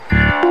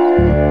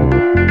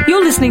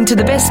listening to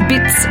the best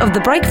bits of the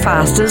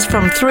Breakfasters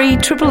from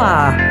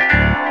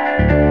 3RRR.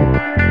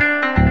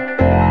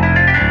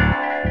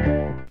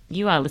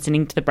 You are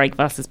listening to the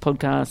Breakfasters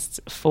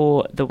podcast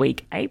for the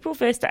week April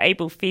 1st to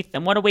April 5th,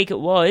 and what a week it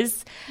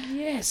was.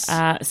 Yes.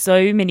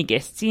 So many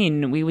guests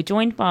in. We were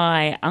joined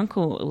by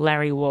Uncle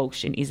Larry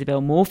Walsh and Isabel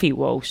Morphy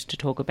Walsh to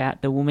talk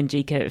about the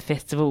Wominjeka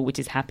Festival, which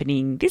is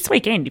happening this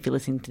weekend, if you're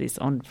listening to this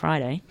on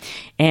Friday.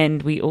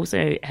 And we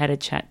also had a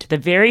chat to the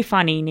very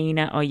funny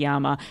Nina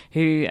Oyama,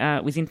 who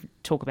was in to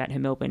talk about her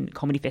Melbourne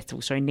Comedy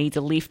Festival show, Needs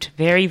a Lift.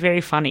 Very,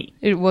 very funny.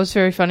 It was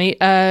very funny.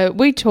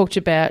 We talked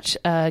about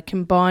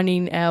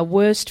combining our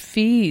worst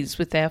fears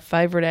with our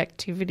favourite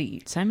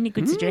activity. So many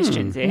good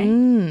suggestions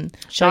there.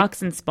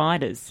 Sharks and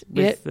spiders.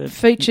 Yeah,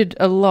 featured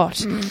a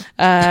lot.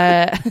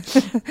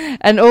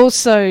 And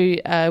also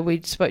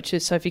we spoke to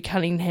Sophie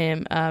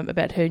Cunningham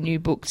about her new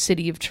book,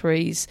 City of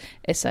Trees,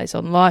 Essays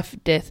on Life,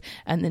 Death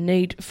and the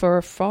Need for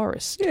a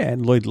Forest. Yeah,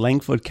 and Lloyd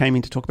Langford came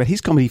in to talk about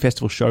his comedy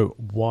festival show,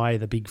 Why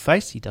the Big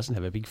Face? He doesn't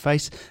have a big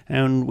face.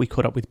 And we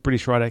caught up with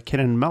British writer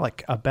Kenan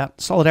Malik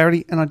about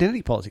solidarity and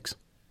identity politics.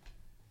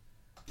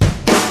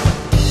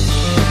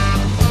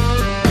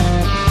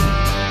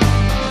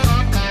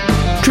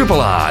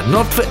 Triple R,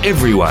 not for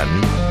everyone,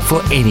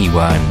 for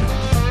anyone.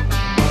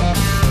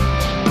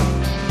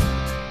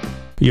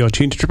 You're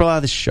tuned to Triple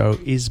R. This show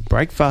is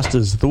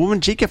Breakfasters. The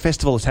Wominjeka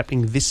Festival is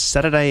happening this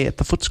Saturday at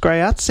the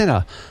Footscray Arts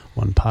Centre.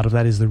 One part of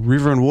that is the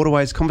River and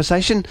Waterways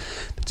conversation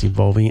that's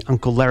involving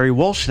Uncle Larry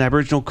Walsh, an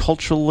Aboriginal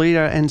cultural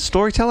leader and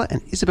storyteller,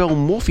 and Isabel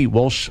Morphy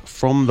Walsh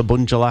from the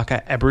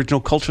Bunjalaka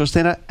Aboriginal Cultural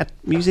Centre at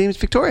Museums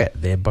Victoria.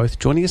 They're both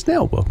joining us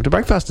now. Welcome to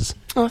Breakfasters.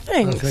 Oh,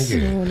 thanks. Thank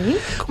you.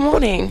 Good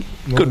morning.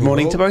 Good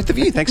morning to both of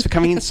you. Thanks for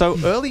coming in so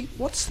early.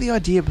 What's the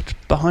idea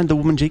behind the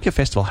Wominjeka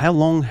Festival? How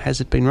long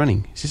has it been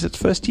running? Is this its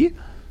first year?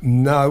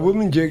 No,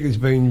 Wominjeka's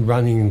been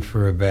running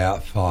for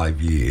about 5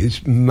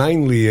 years.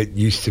 Mainly it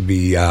used to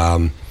be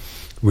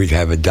we'd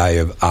have a day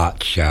of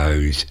art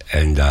shows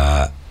and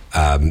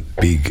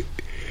big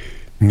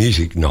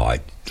music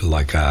night.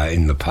 Like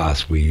in the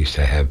past we used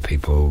to have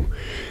people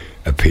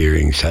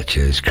appearing such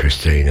as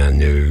Christina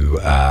New,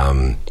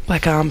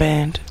 Black Arm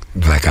Band,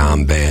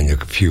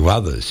 a few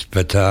others.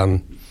 But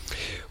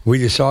we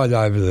decided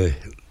over the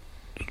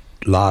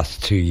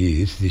last 2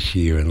 years, this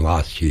year and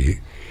last year,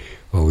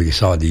 well, we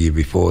decided the year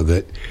before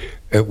that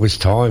it was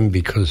time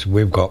because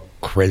we've got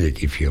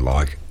credit, if you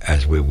like,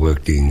 as we've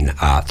worked in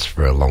arts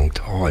for a long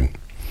time.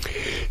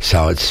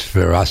 So it's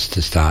for us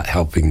to start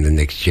helping the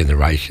next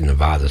generation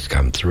of artists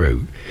come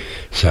through.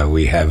 So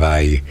we have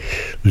a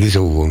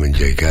little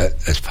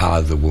Wominjeka as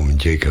part of the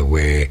Wominjeka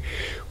where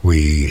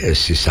we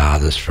assist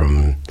artists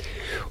from,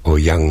 or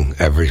young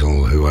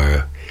Aboriginal who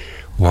are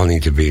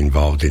wanting to be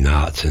involved in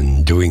arts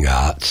and doing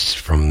arts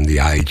from the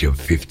age of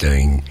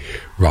 15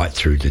 right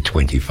through to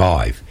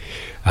 25.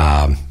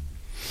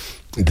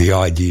 The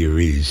idea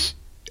is,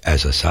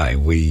 as I say,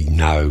 we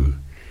know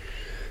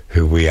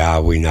who we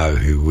are, we know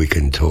who we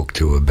can talk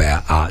to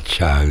about art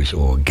shows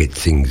or get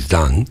things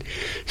done.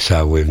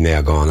 So we've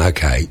now gone,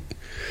 okay,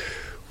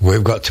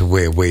 we've got to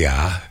where we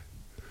are,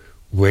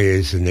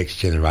 where's the next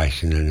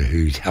generation and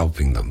who's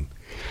helping them?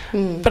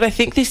 But I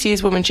think this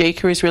year's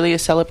Wominjeka is really a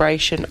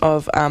celebration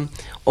of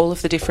all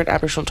of the different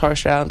Aboriginal and Torres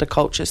Strait Islander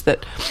cultures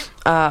that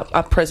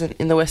are present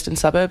in the western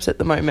suburbs at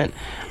the moment.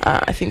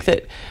 I think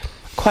that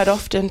quite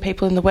often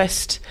people in the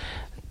West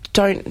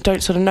don't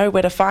sort of know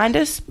where to find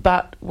us,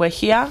 but we're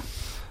here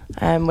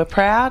and we're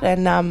proud.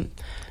 And,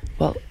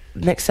 well,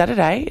 next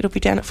Saturday it'll be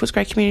down at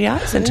Footscray Community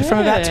Arts Centre from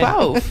about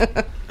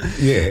 12.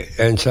 Yeah,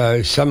 and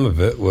so some of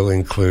it will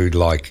include,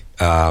 like,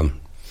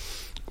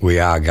 we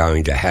are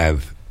going to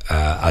have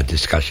a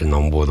discussion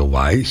on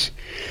waterways.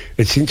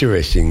 It's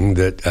interesting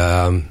that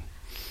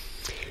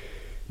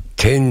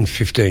 10,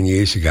 15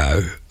 years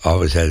ago, I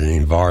was at an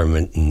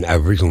environment and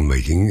Aboriginal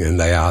meeting and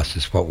they asked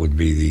us what would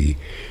be the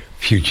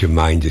future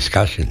main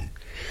discussion.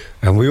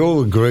 And we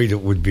all agreed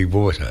it would be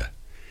water.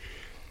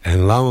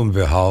 And lo and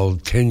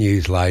behold, 10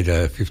 years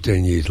later,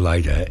 15 years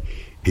later,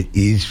 it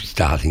is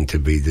starting to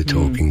be the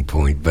talking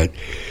point. But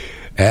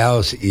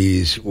ours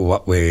is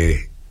what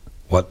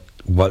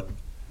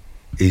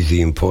is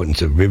the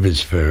importance of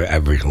rivers for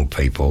Aboriginal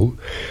people.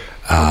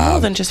 More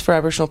than just for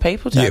Aboriginal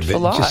people, Dad, for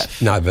life.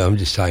 But I'm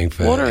just saying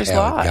for water is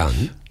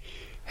life.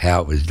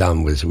 How it was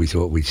done was we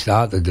thought we'd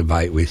start the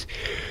debate with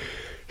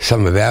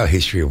some of our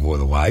history of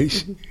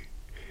waterways,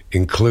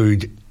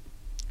 include,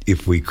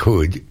 if we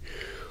could,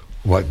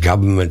 what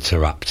governments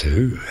are up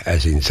to,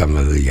 as in some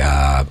of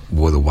the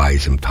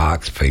waterways and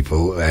parks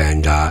people,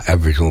 and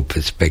Aboriginal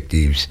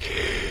perspectives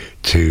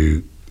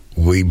to,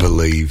 we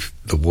believe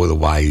the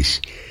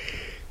waterways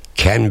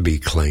can be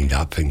cleaned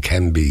up and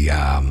can be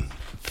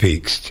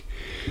fixed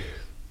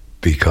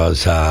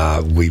because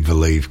we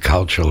believe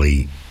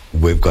culturally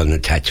we've got an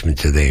attachment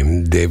to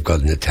them, they've got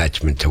an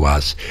attachment to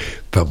us,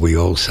 but we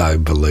also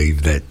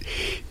believe that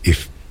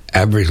if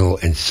Aboriginal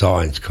and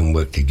science can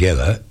work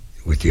together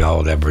with the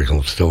old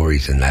Aboriginal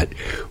stories and that,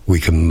 we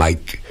can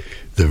make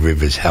the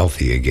rivers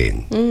healthy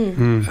again.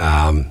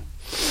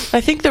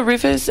 I think the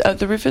rivers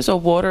or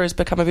water has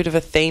become a bit of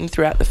a theme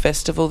throughout the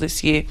festival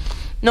this year.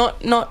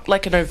 Not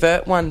like an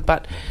overt one,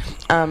 but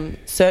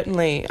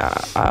certainly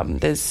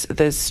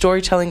there's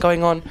storytelling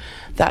going on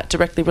that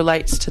directly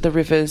relates to the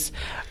rivers.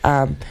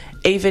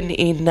 Even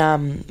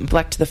in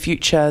Black to the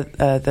Future,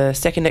 the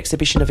second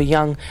exhibition of a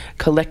young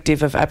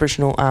collective of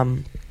Aboriginal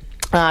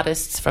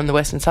artists from the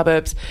western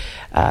suburbs,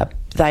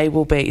 they're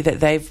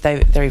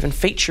even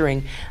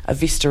featuring a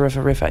vista of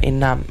a river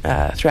in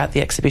throughout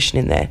the exhibition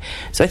in there.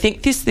 So I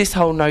think this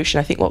whole notion,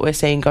 I think what we're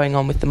seeing going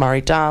on with the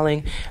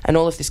Murray-Darling and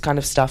all of this kind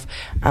of stuff,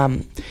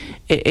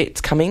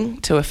 it's coming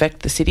to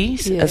affect the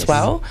cities as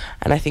well,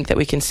 and I think that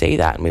we can see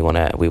that, and we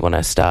want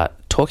to start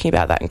talking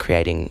about that and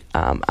creating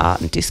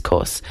art and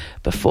discourse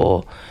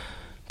before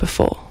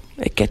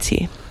it gets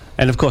here.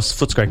 And of course,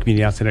 Footscray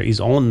Community Arts Centre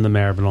is on the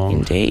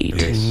Maribyrnong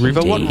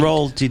River. What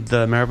role did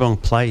the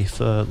Maribyrnong play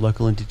for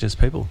local Indigenous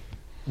people?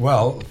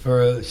 Well,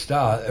 for a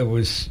start, it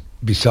was,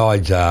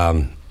 besides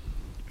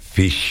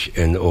fish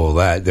and all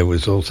that, there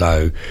was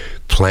also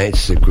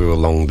plants that grew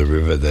along the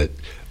river that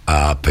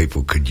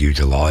people could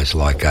utilise.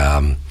 Like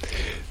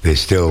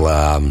there's still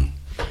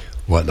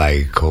what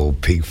they call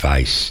pig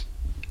face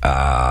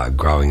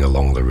growing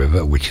along the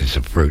river, which is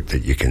a fruit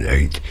that you can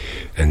eat.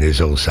 And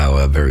there's also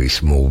a very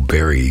small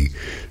berry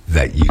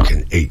that you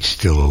can eat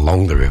still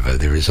along the river.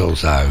 There is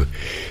also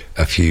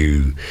a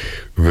few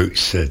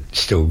roots that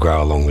still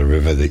grow along the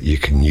river that you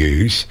can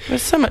use.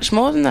 There's so much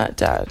more than that,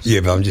 Dad. Yeah,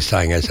 but I'm just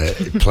saying, as a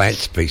plant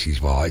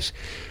species-wise,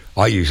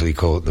 I usually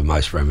call it the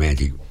most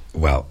romantic.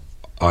 Well,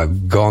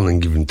 I've gone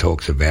and given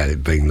talks about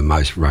it being the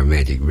most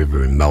romantic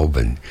river in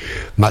Melbourne,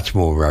 much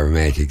more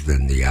romantic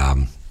than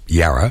the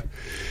Yarra.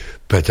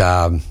 But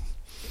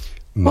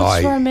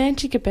what's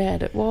romantic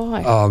about it?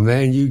 Why? Oh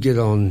man, you get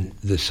on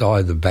the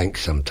side of the bank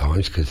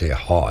sometimes because they're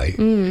high,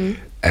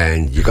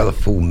 and you got a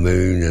full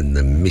moon and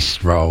the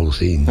mist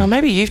rolls in. Oh,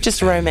 maybe you've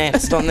just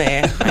romanced on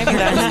there. Maybe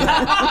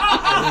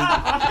that's.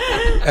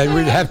 And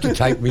would have to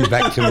take me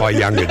back to my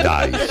younger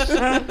days.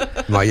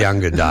 But I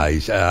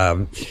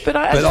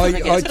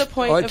get to the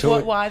point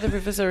of why the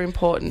rivers are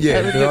important.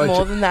 Yeah, a little bit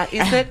more than that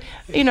is that,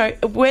 you know,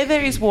 where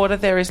there is water,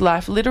 there is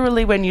life.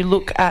 Literally, when you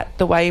look at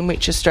the way in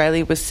which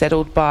Australia was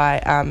settled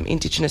by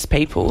Indigenous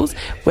peoples,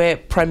 we're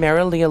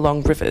primarily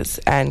along rivers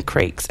and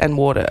creeks and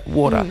water.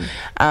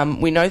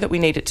 We know that we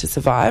need it to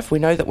survive. We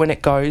know that when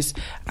it goes,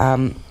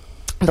 the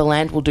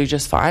land will do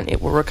just fine.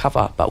 It will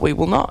recover, but we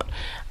will not.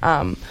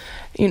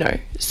 You know,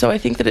 so I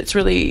think that it's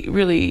really,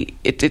 really,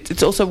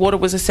 it's also, water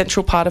was a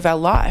central part of our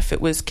life. It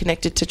was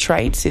connected to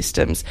trade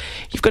systems.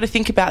 You've got to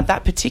think about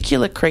that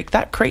particular creek.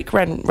 That creek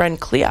ran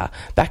clear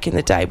back in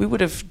the day. We would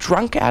have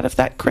drunk out of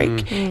that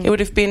creek. It would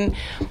have been,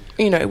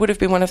 you know, it would have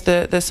been one of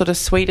the sort of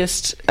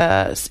sweetest,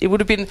 it would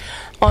have been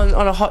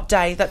on a hot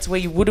day, that's where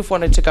you would have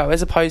wanted to go,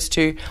 as opposed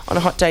to on a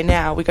hot day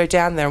now, we go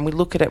down there and we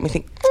look at it and we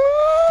think,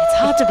 it's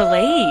hard to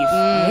believe.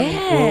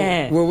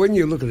 Yeah. Well, when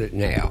you look at it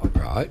now,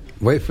 right,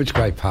 where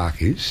Footscray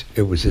Park is,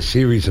 it was a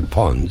series of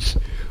ponds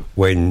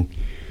when,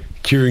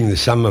 during the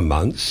summer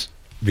months,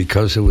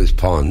 because it was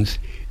ponds,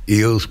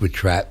 eels were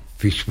trapped,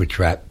 fish were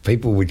trapped,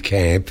 people would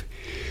camp,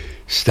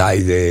 stay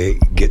there,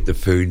 get the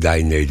food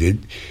they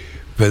needed,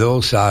 but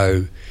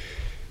also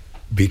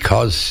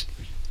because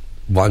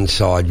one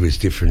side was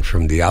different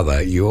from the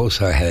other, you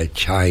also had a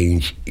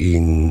change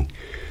in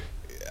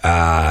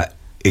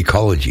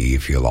ecology,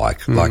 if you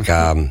like. Like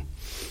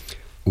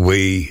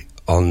we,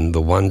 on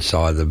the one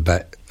side of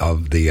the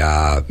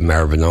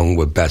Maribyrnong,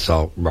 were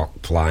basalt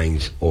rock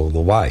plains all the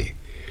way,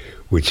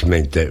 which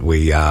meant that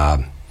we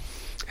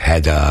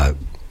had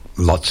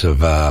lots of,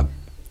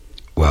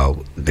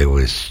 there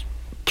was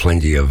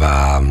plenty of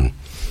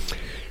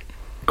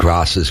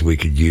grasses we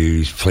could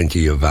use,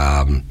 plenty of,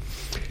 what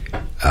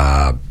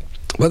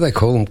do they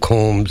call them,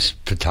 corns,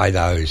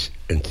 potatoes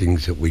and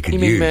things that we could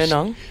use. You mean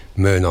Murnong?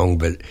 Murnong,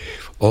 but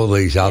all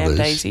these others.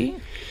 Daisy.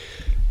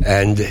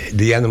 And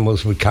the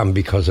animals would come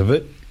because of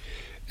it.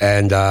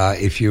 And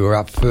if you were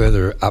up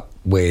further up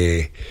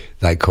where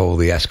they call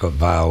the Ascot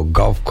Vale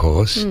Golf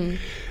Course,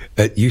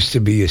 it used to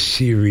be a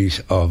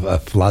series of a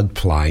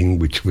floodplain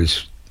which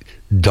was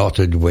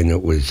dotted when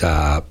it was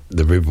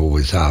the river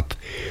was up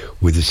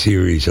with a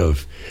series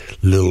of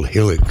little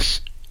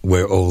hillocks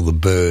where all the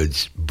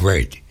birds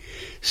bred.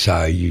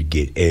 So you'd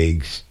get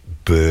eggs,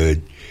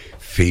 bird,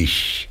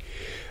 fish,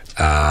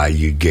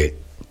 you'd get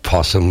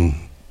possum,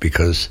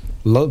 because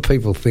a lot of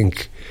people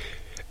think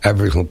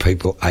Aboriginal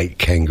people ate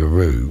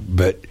kangaroo,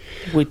 but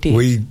we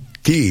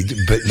did.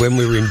 But when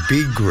we were in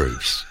big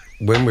groups,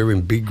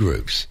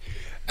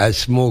 as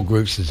small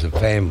groups as a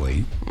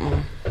family,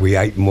 we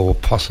ate more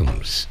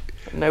possums.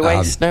 No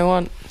waste, no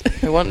want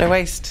no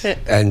waste.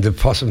 And the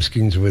possum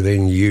skins were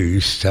then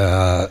used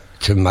to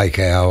make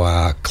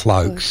our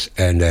cloaks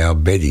and our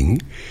bedding,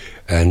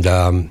 and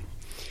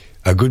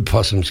a good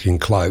possum skin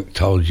cloak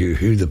told you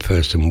who the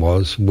person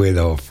was, where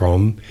they were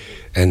from,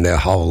 and their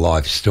whole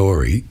life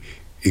story,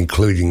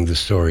 including the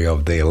story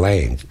of their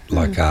land.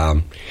 Like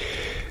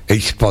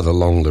each spot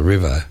along the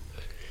river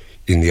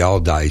in the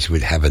old days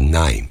would have a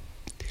name.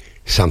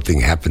 something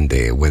happened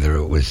there, whether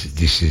it was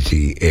this is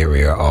the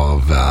area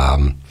of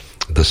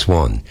the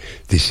Swan,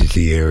 this is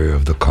the area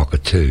of the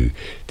Cockatoo,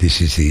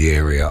 this is the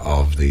area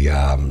of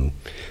the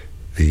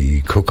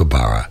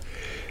Kookaburra.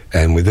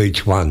 And with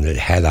each one, it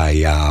had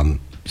a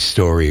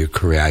story of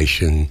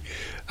creation,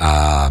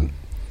 a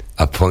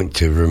point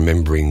to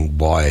remembering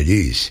why it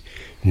is.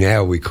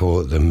 Now we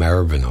call it the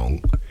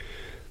Maribyrnong,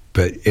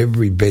 but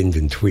every bend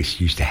and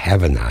twist used to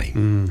have a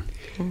name.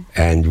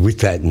 And with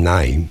that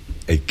name,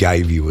 it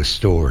gave you a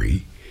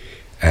story,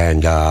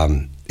 and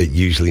it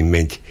usually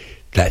meant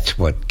that's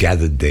what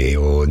gathered there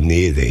or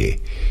near there,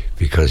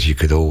 because you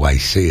could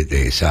always see it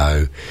there.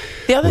 So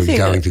we're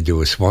going to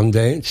do a swan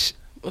dance.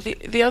 Well,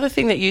 the other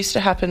thing that used to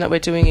happen that we're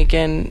doing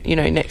again,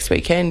 next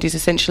weekend is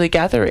essentially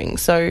gathering.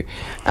 So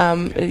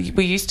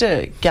we used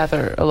to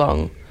gather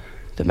along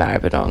the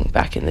Maribyrnong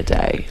back in the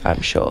day,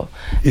 I'm sure.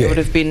 Yeah. There would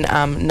have been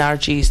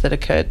nargis that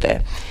occurred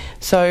there.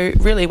 So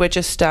really we're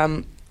just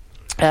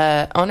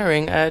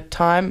honouring a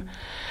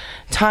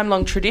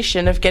time-long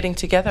tradition of getting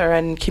together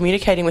and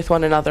communicating with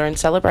one another and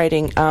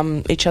celebrating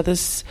each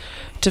other's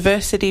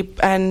diversity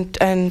and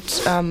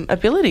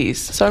abilities.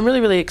 So I'm really,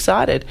 really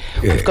excited.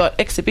 Yeah. We've got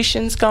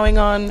exhibitions going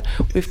on.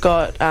 We've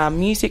got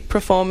music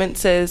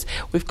performances.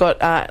 We've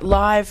got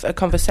live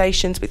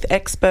conversations with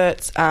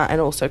experts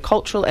and also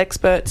cultural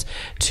experts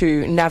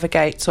to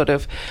navigate sort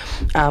of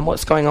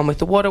what's going on with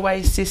the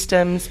waterway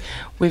systems.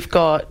 We've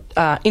got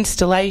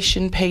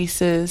installation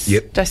pieces.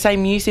 Yep. Did I say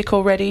music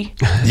already?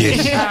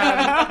 Yes.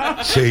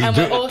 See, and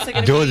we're also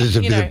going to Daughters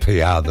a bit of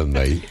PR than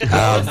me.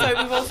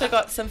 We've also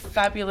got some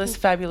fabulous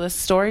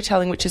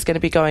storytelling which is going to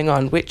be going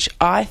on, which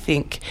I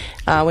think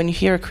when you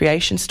hear a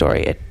creation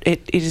story,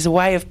 it is a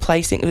way of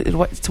placing,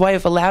 it's a way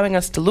of allowing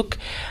us to look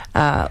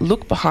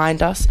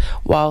behind us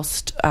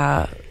whilst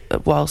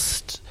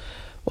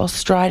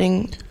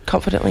striding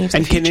confidently into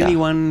And the future. can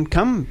anyone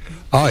come?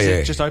 Oh, Is yeah.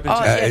 it just open to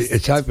yes.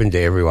 It's open to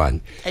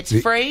everyone. It's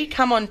free.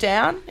 Come on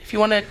down. If you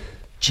want to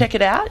check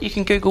it out, you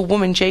can Google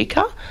Wominjeka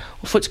or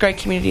Footscray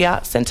Community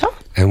Arts Centre.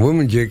 And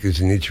Wominjeka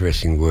is an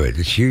interesting word.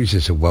 It's used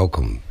as a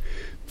welcome,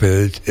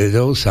 but it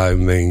also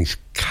means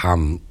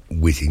come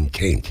with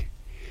intent.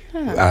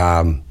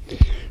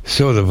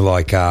 Sort of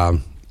like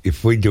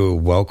if we do a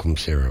welcome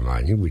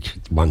ceremony, which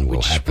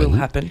will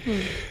happen.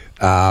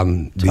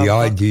 The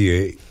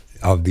idea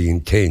of the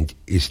intent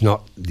is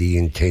not the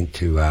intent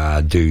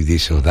to do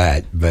this or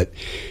that, but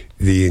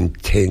the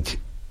intent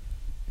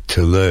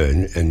to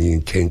learn and the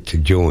intent to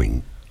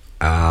join.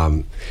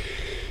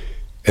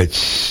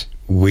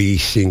 We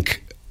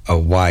think a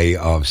way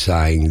of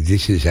saying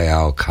this is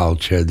our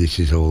culture, this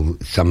is all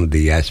some of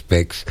the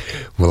aspects.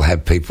 We'll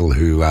have people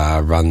who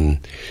run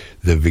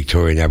the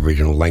Victorian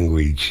Aboriginal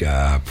language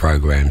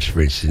programs,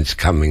 for instance,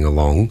 coming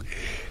along.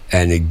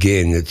 And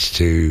again, it's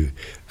to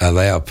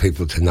allow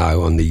people to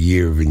know on the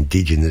Year of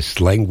Indigenous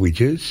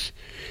Languages,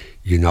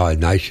 United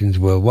Nations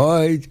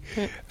worldwide,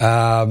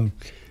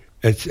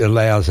 it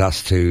allows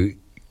us to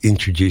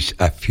introduce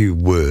a few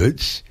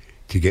words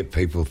to get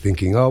people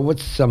thinking,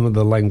 what's some of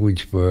the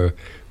language for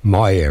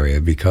my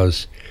area?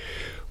 Because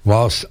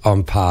whilst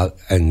I'm part,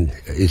 and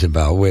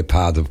Isabel, we're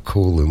part of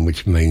Kulin,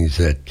 which means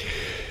that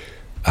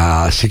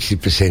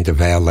 60%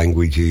 of our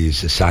language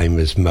is the same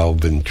as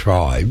Melbourne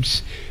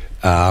tribes.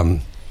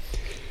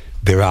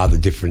 There are the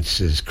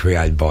differences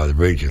created by the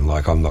region.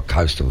 Like, I'm not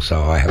coastal,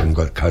 so I haven't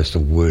got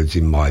coastal words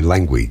in my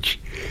language.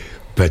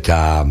 But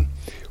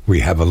we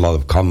have a lot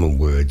of common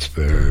words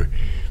for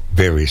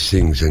various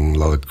things and a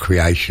lot of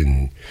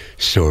creation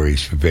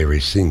stories for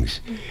various things.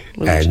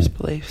 Religious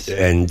beliefs.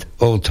 And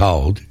all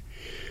told,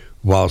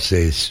 whilst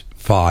there's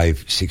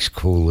 5-6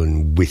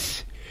 Kulin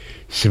with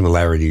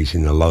similarities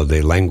in a lot of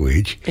their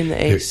language in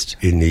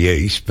the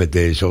east, but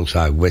there's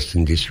also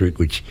Western District,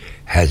 which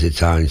has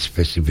its own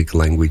specific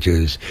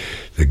languages.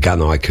 The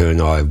Gunai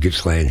Kurnai of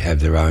Gippsland have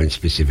their own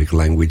specific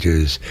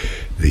languages.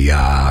 The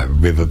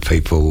river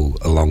people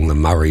along the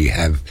Murray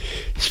have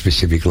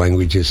specific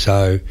languages.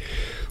 So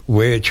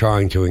we're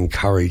trying to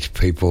encourage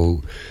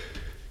people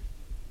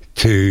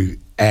to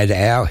add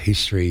our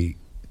history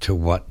to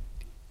what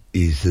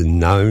is the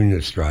known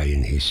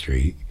Australian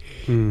history.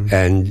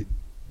 And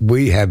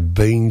we have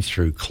been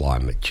through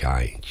climate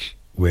change.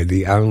 We're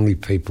the only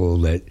people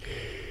that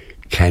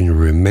can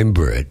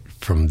remember it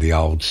from the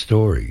old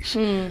stories.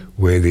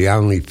 We're the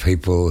only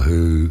people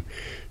who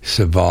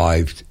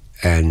survived,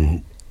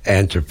 and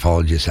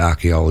anthropologists,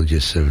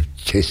 archaeologists have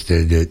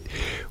tested it.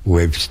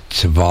 We've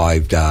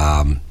survived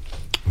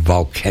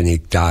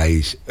volcanic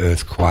days,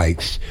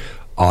 earthquakes,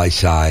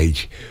 ice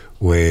age.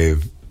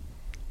 We've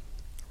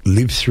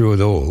lived through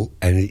it all,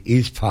 and it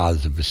is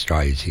part of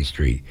Australia's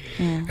history.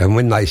 And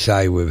when they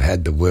say we've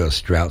had the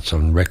worst droughts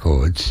on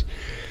records,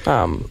 we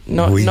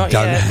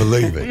don't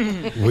believe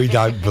it. We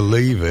don't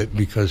believe it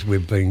because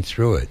we've been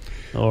through it.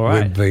 All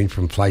right. We've been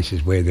from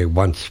places where there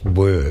once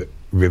were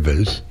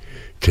rivers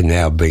to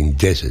now being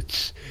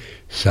deserts.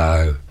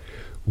 So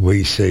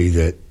we see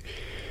that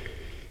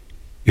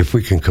if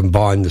we can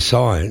combine the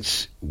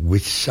science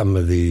with some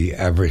of the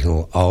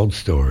Aboriginal old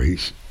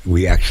stories,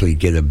 we actually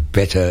get a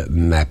better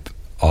map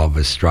of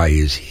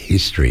Australia's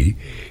history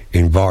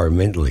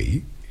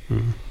environmentally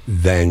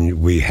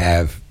than we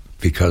have,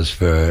 because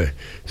for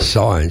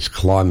science,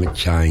 climate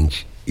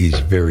change is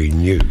very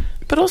new.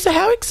 But also,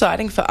 how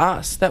exciting for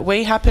us that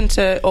we happen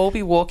to all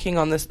be walking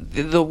on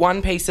the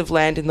one piece of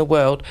land in the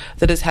world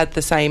that has had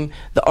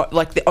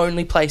the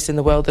only place in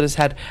the world that has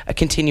had a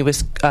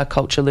continuous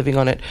culture living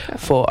on it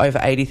for over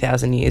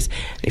 80,000 years.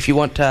 If you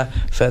want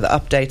further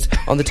updates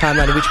on the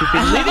timeline in which we've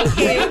been living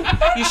in,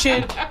 you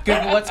should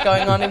Google what's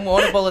going on in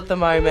Warrnambool at the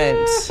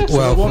moment. So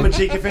the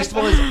Wominjeka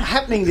Festival is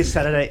happening this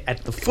Saturday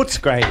at the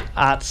Footscray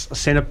Arts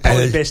Centre.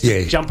 Probably best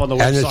to jump on the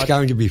website. And it's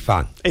going to be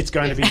fun. It's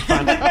going to be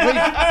fun.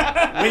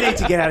 We need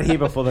to get out of here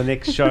before the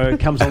next show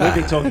comes on. We've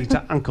been talking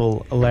to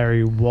Uncle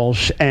Larry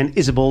Walsh and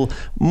Isabel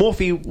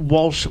Morphy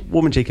Walsh,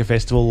 Wominjeka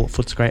Festival,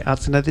 Footscray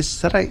Arts Centre this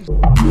Saturday.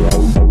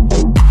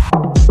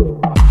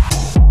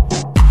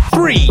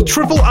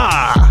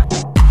 3RRR.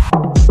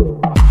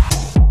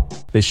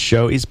 This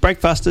show is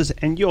Breakfasters,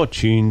 and you're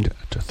tuned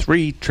to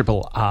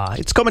 3RRR.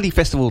 It's comedy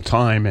festival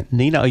time.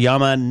 Nina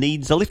Oyama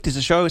Needs a Lift is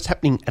a show. It's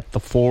happening at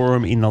the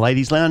Forum in the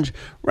Ladies' Lounge,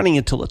 running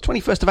until the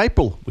 21st of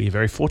April. We are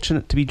very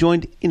fortunate to be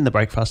joined in the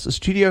Breakfasters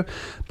studio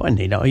by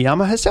Nina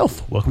Oyama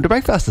herself. Welcome to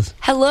Breakfasters.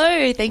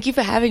 Hello, thank you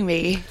for having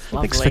me.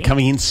 Thanks for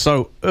coming in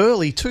so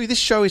early too. This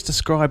show is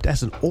described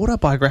as an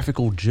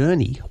autobiographical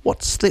journey.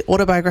 What's the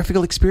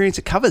autobiographical experience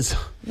it covers?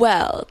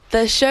 Well,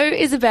 the show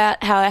is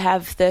about how I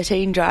have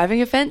 13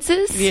 driving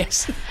offences.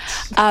 Yes.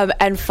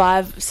 And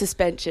 5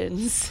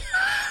 suspensions.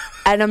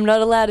 And I'm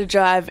not allowed to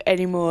drive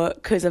anymore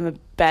because I'm a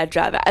bad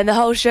driver. And the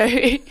whole show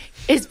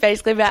is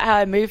basically about how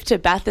I moved to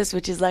Bathurst,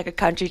 which is like a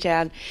country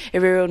town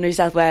in rural New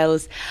South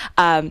Wales.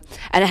 And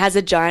it has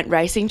a giant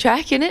racing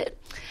track in it.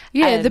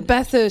 Yeah, And- the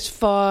Bathurst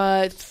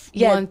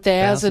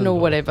 1,000 or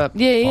whatever.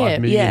 Yeah,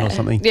 5 million or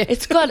something. Yeah.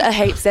 It's got a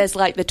heaps. There's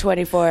like the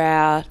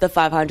 24-hour, the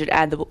 500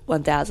 and the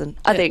 1,000,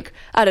 I think.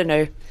 I don't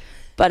know.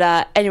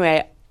 But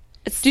anyway...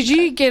 Did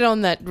you get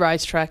on that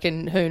racetrack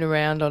and hoon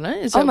around on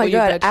it? Is that Oh my what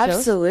you're God, about to tell us?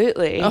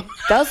 absolutely. Oh.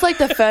 That was like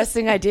the first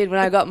thing I did when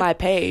I got my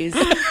Ps,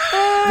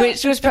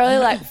 which was probably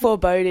like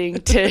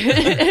foreboding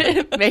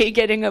to me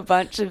getting a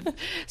bunch of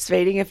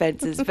speeding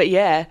offences. But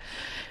yeah,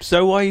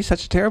 So why are you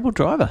such a terrible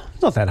driver?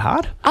 It's not that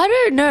hard. I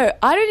don't know.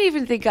 I don't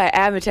even think I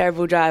am a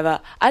terrible driver.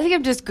 I think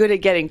I'm just good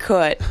at getting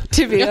caught,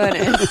 to be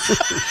honest.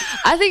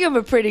 I think I'm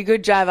a pretty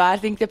good driver. I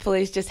think the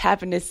police just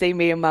happen to see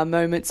me in my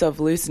moments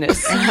of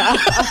looseness.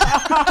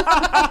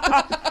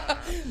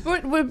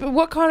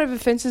 What kind of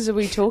offences are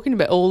we talking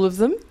about? All of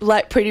them?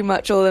 Like pretty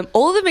much all of them.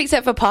 All of them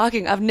except for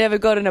parking. I've never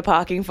gotten a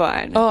parking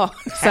fine. Oh,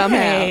 Somehow.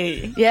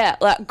 Hey. Yeah,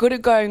 like good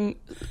at going...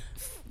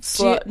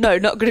 No,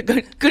 not good at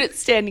going... Good at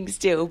standing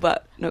still,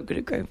 but not good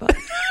at going fast.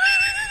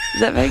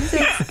 Does that make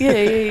sense?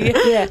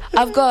 Yeah.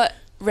 I've got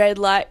red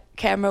light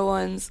camera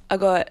ones. I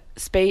got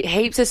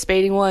heaps of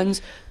speeding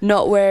ones.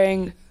 Not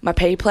wearing my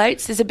P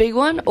plates is a big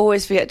one.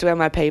 Always forget to wear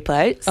my P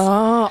plates.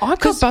 Oh, I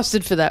got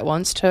busted for that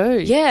once too.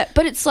 Yeah,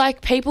 but it's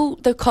like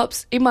the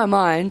cops, in my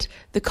mind,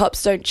 the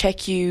cops don't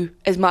check you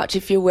as much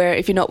if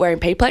you're not wearing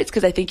P plates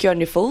because they think you're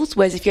on your fulls.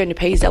 Whereas if you're on your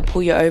Ps, they'll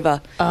pull you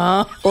over.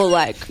 Or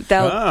like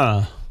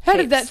they'll. How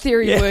did that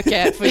theory work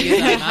out for you,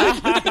 though,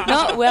 mate?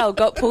 Not well.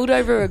 Got pulled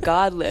over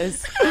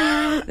regardless.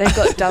 They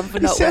got done for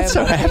not wearing. You sound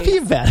so my happy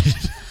Ps. about it.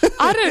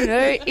 I don't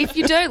know. If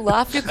you don't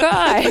laugh, you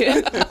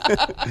cry.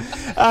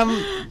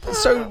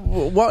 So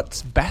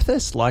what's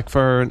Bathurst like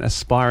for an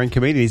aspiring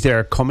comedian? Is there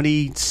a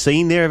comedy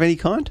scene there of any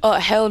kind? Oh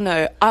hell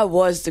no! I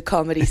was the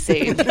comedy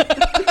scene,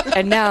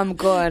 and now I'm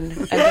gone,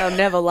 and they'll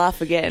never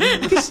laugh again.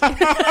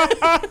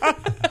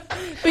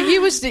 But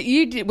you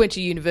went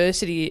to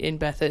university in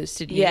Bathurst,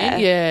 didn't you?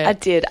 Yeah, I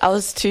did. I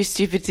was too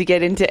stupid to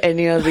get into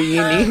any other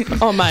uni.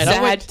 Oh, mate, so I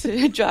I had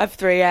to drive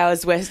 3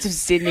 hours west of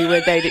Sydney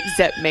where they'd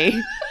accept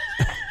me.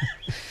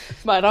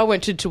 Mate, I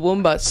went to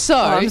Toowoomba, so...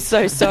 I'm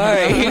so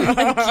sorry.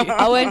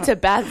 I went to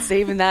Baths,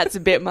 even that's a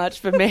bit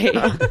much for me.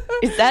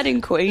 Is that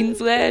in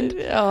Queensland?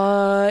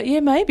 yeah,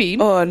 maybe.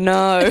 Oh,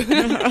 no.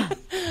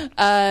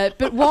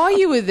 But while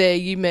you were there,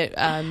 you met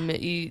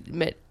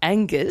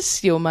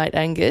Angus, your mate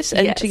Angus,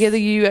 and Yes. together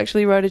you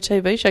actually wrote a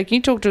TV show. Can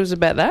you talk to us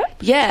about that?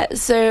 Yeah,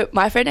 so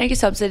my friend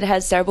Angus Thompson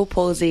has cerebral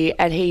palsy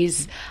and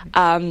he's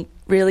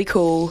really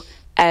cool.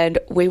 And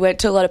we went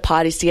to a lot of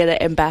parties together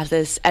in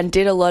Bathurst and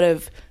did a lot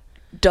of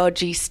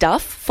dodgy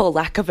stuff, for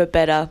lack of a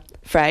better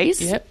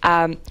phrase. Yep.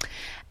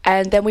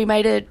 And then we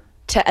made it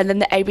and then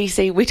the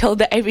ABC, we told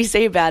the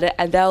ABC about it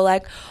and they were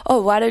like,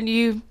 oh, why don't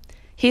you,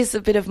 here's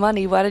a bit of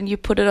money, why don't you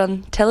put it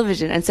on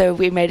television? And so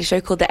we made a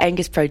show called The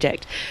Angus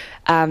Project.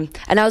 And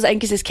I was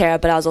Angus's carer,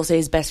 but I was also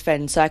his best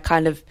friend, so I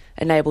kind of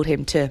enabled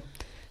him to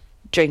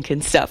drink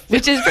and stuff,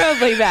 which is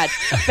probably bad.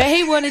 But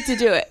he wanted to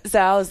do it, so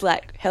I was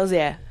like, hell's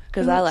yeah,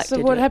 because I like to do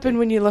it. So what happened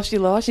when you lost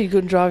your license? You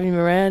couldn't drive him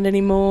around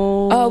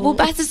anymore? Oh, well,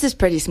 Bathurst is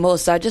pretty small,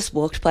 so I just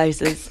walked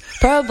places.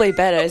 Probably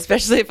better,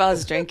 especially if I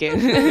was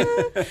drinking.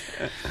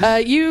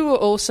 You were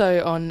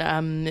also on,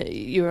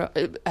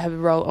 have a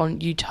role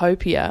on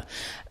Utopia.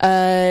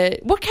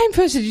 What came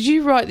first? Did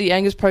you write the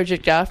Angus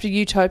Project after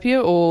Utopia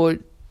or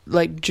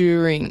like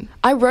during?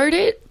 I wrote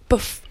it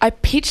I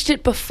pitched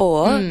it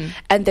before,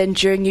 and then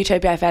during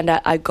Utopia I found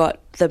out I got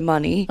the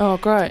money. Oh,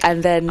 great.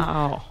 And then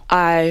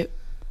I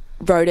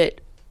wrote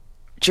it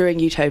during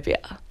Utopia.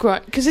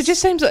 Great, because it just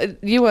seems like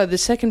you are the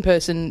second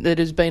person that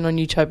has been on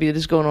Utopia that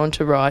has gone on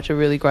to write a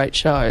really great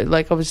show.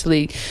 Like,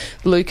 obviously,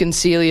 Luke and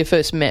Celia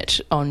first met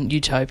on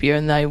Utopia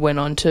and they went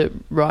on to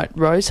write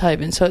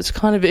Rosehaven. So it's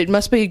kind of, it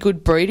must be a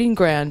good breeding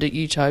ground at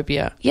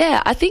Utopia.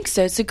 Yeah, I think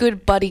so. It's a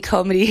good buddy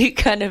comedy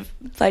kind of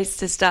place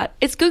to start.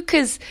 It's good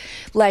because,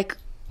 like,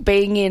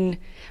 being in...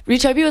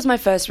 Utopia was my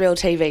first real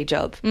TV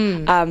job.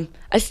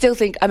 I still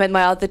think,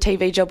 my other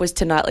TV job was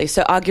Tonightly,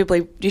 so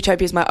arguably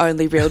Utopia is my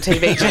only real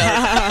TV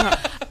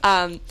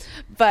job.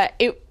 But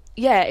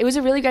it was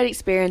a really great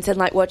experience, and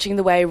like watching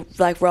the way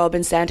like Rob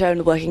and Santo and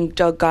the Working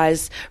Dog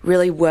guys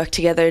really work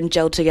together and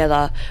gel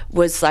together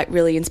was like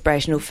really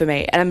inspirational for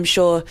me. And I'm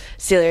sure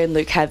Celia and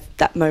Luke have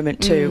that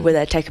moment too, where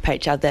they take a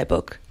page out of their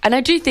book. And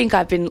I do think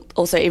I've been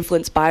also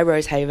influenced by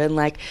Rosehaven,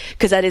 like,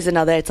 because that is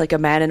another, it's like a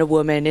man and a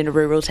woman in a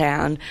rural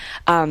town.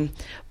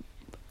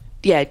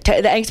 The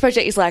Angst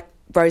Project is like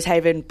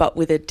Rosehaven, but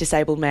with a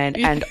disabled man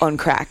and on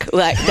crack.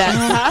 Like, that's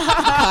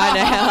kind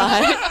of how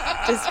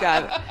I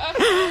describe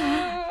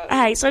it.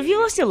 Hey, so if you've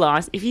lost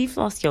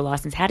your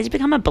license, how did you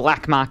become a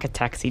black market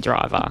taxi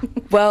driver?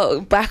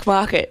 Well, black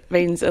market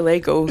means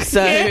illegal,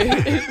 so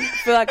I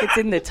feel like it's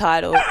in the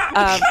title.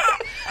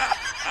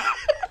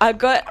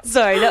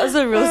 Sorry, that was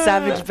a real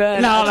savage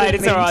burn. No, mate,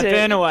 it's all right.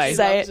 Burn away.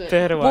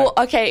 Burn away. Well,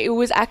 okay, it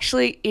was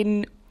actually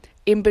in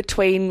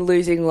between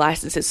losing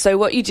licenses. So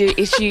what you do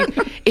is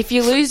if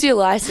you lose your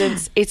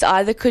license, it's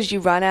either because you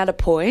run out of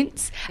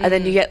points and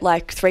then you get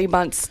like 3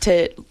 months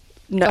to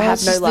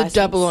have no license. The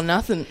double or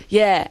nothing.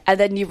 Yeah, and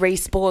then you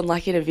respawn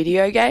like in a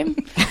video game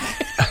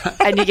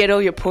and you get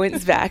all your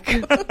points back,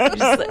 which is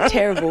like,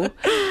 terrible,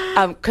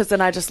 because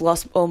then I just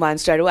lost all mine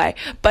straight away.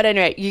 But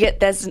anyway,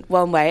 there's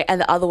one way,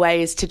 and the other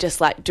way is to just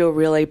like do a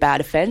really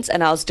bad offence,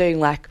 and I was doing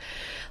like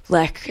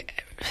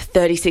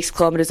 36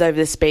 kilometres over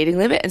the speeding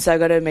limit, and so I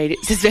got an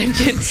immediate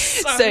suspension.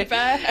 so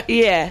bad.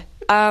 Yeah.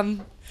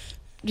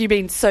 You've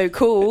been so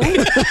cool.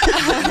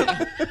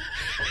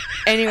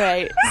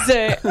 Anyway,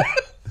 so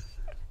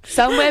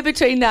somewhere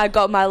between there I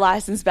got my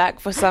licence back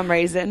for some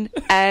reason,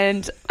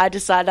 and I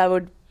decided I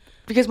would,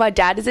 because my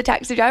dad is a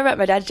taxi driver.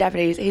 My dad's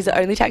Japanese. He's the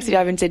only taxi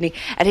driver in Sydney,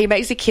 and he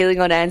makes a killing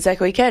on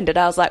Anzac weekend. And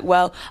I was like,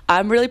 well,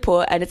 I'm really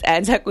poor and it's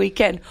Anzac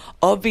weekend.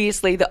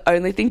 Obviously, the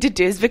only thing to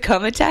do is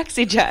become a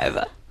taxi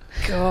driver.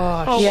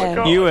 Gosh. Oh my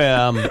God. You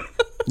are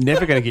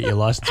never going to get your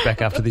license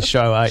back after this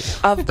show, eh?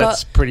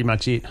 That's pretty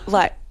much it.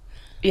 Like,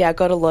 yeah, I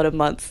got a lot of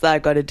months that I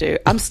got to do.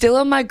 I'm still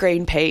on my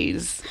green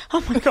peas.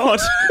 Oh my God.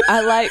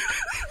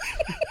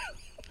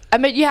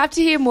 You have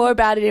to hear more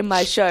about it in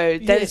my show.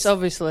 Yes,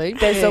 obviously.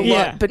 There's a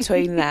lot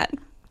between that.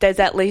 There's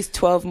at least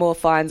 12 more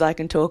fines I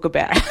can talk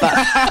about.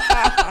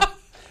 But.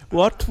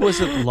 What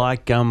was it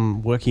like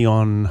working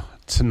on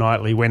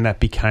Tonightly when that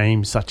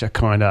became such a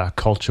kind of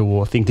culture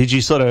war thing? Did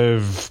you sort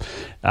of,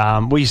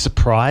 were you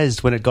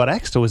surprised when it got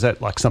axed, or was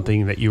that like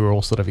something that you were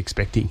all sort of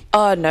expecting?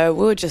 Oh no,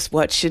 we were just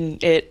watching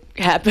it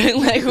happen.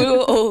 Like, we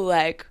were all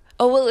like,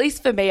 oh, well, at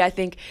least for me, I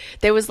think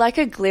there was like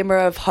a glimmer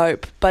of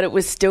hope, but it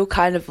was still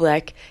kind of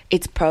like,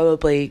 it's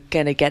probably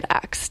going to get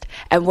axed.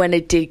 And when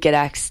it did get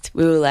axed,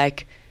 we were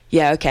like,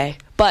 yeah, okay.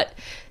 But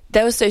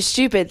they were so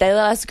stupid. They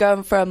let us go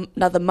on for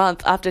another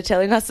month after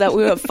telling us that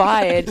we were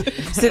fired.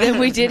 So then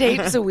we did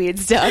heaps of weird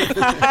stuff.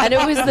 And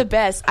it was the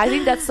best. I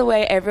think that's the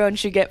way everyone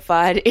should get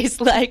fired, is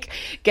like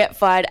get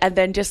fired and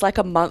then just like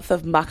a month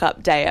of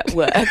muck-up day at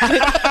work.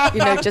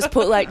 Just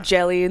put like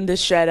jelly in the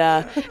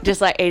shredder,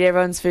 just like eat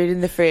everyone's food in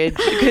the fridge,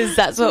 because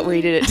that's what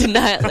we did at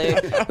Tonightly.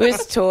 We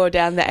just tore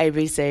down the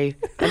ABC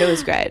and it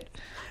was great.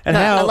 And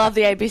I love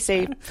the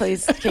ABC.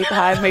 Please keep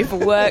hiring me for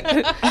work.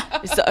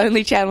 It's the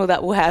only channel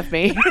that will have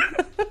me.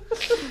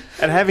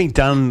 And having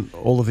done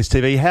all of this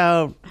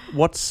TV,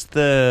 what's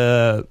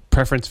the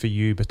preference for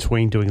you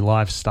between doing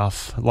live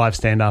stuff, live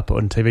stand-up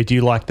on TV? Do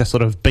you like the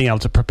sort of being able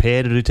to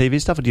prepare to do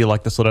TV stuff, or do you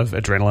like the sort of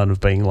adrenaline of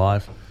being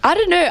live? I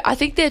don't know. I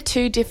think they're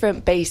two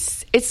different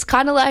beasts. It's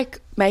kind of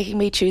like making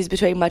me choose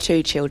between my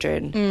two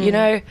children,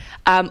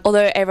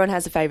 although everyone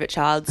has a favourite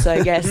child, so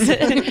I guess.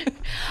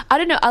 I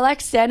don't know. I like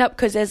stand-up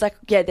because there's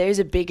there is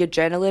a big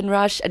adrenaline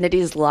rush and it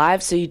is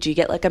live, so you do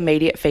get like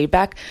immediate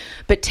feedback.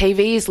 But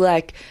TV is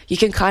like, you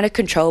can kind of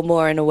control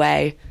more in a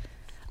way.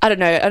 I don't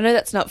know. I know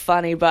that's not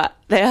funny, but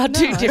they are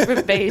two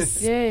different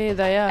beasts. Yeah,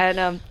 they are.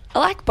 And I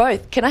like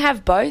both. Can I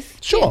have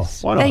both? Sure.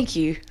 Yes. Why not? Thank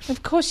you.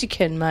 Of course you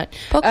can, mate.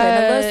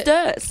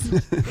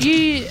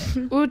 We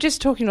were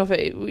just talking off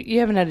it. You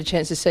haven't had a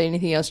chance to see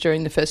anything else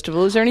during the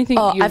festival. Is there anything?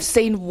 I've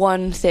seen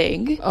one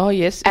thing. Oh,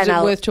 yes. Is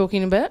it worth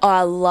talking about? Oh,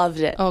 I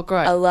loved it. Oh,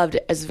 great. I loved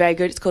it. It's very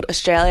good. It's called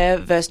Australia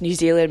versus New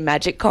Zealand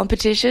Magic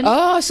Competition.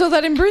 Oh, I saw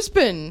that in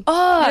Brisbane.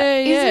 Oh,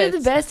 isn't it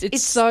the best?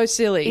 It's so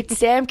silly. It's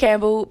Sam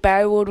Campbell,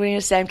 Barry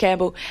Award-winning Sam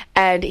Campbell,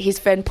 and his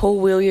friend Paul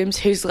Williams,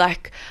 who's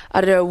like, I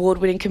don't know,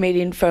 award-winning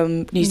comedian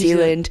from New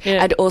Zealand.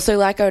 Yeah. And also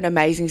like an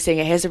amazing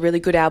singer. He has a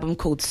really good album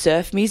called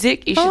Surf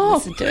Music. You should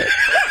listen to it.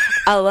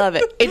 I love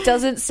it. It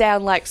doesn't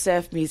sound like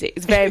surf music.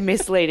 It's very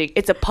misleading.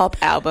 It's a pop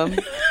album.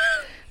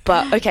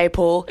 But, okay,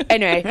 Paul.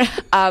 Anyway,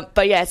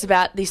 but yeah, it's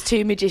about these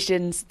two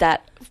magicians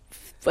that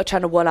are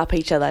trying to one-up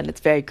each other, and it's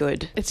very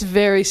good. It's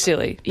very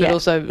silly, but Yeah.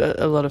 also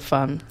a lot of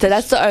fun. So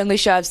that's the only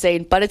show I've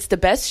seen, but it's the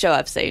best show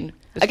I've seen.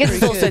 I guess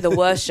it's also the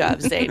worst show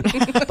I've seen,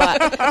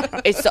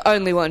 but it's the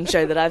only one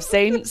show that I've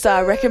seen, so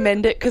I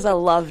recommend it because I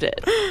loved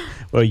it.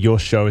 Well, your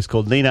show is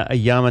called Nina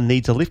Oyama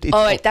Needs a Lift. It's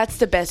Oh, wait, that's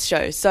the best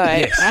show.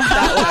 Sorry.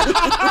 That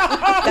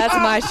one. That's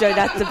my show.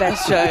 That's the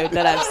best show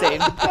that I've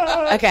seen.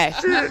 Okay.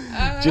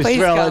 just please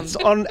well, come. it's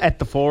on at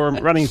the Forum,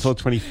 running until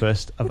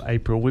 21st of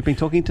April. We've been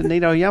talking to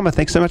Nina Oyama.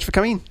 Thanks so much for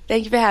coming.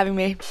 Thank you for having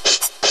me.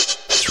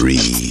 3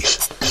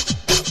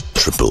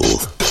 triple.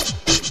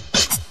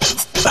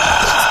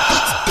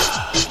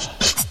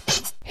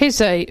 Here's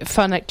a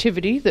fun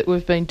activity that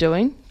we've been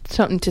doing,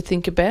 something to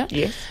think about.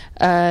 Yes.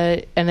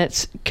 And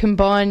it's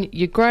combine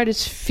your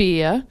greatest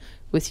fear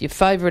with your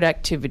favourite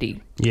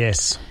activity.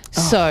 Yes.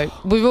 So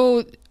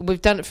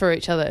we've done it for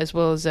each other as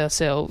well as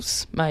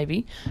ourselves,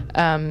 maybe.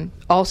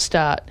 I'll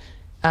start.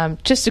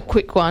 Just a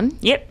quick one.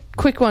 Yep.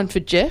 Quick one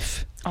for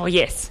Jeff. Oh,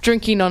 yes.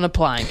 Drinking on a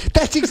plane.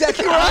 That's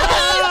exactly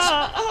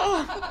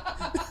right.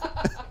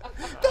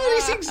 That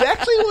is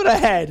exactly what I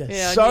had.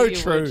 Yeah, I So knew you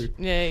true. would.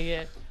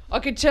 Yeah. I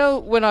could tell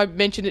when I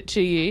mentioned it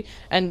to you,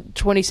 and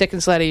 20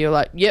 seconds later you're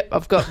like, yep,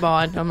 I've got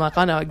mine. I'm like,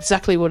 I know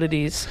exactly what it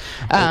is.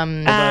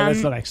 Although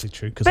that's not actually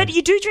true. But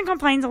you do drink on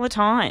planes all the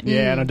time.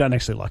 yeah, and I don't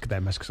actually like it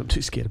that much because I'm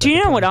too scared about Do you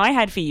the know what plane. I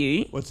had for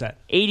you? What's that?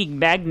 Eating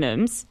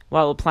magnums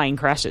while a plane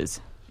crashes.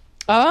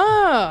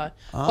 I've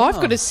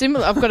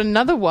got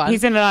another one.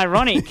 Isn't it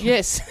ironic?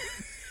 Yes.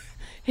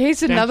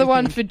 Here's another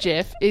one for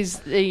Jeff, is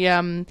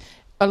the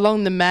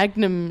along the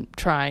Magnum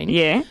train.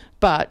 Yeah.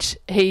 But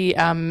he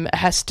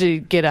has to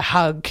get a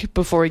hug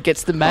before he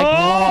gets the Magnum.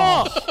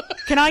 Oh!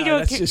 Can I do?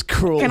 That's just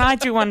cruel. Can I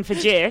do one for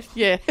Jeff?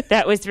 Yeah.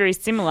 That was very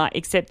similar,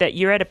 except that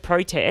you're at a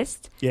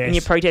protest Yes. and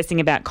you're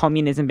protesting about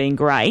communism being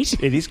great,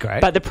 It is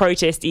great. but the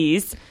protest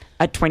is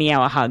a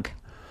 20-hour hug,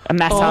 a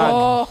mass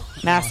Oh.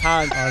 hug, mass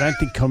hug. I don't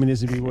think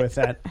communism would be worth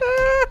that.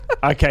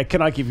 Okay,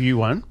 can I give you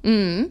one?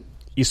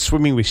 You're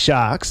swimming with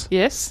sharks,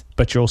 Yes.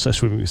 but you're also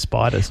swimming with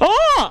spiders.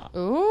 Oh,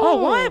 Ooh.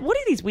 oh! What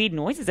are these weird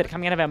noises that are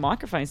coming out of our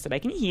microphones today?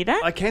 Can you hear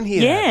that? I can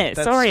hear Yeah, that.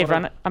 That's sorry, what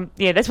everyone.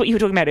 Yeah, that's what you were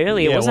talking about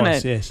earlier, Yeah, it wasn't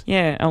was, it? yes.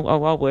 Yeah,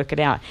 I'll work it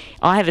out.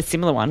 I have a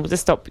similar one. We'll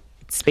just stop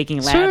speaking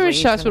loudly. Swimming with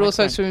sharks, into the but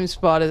also microphone. swimming with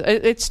spiders.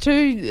 It's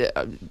too...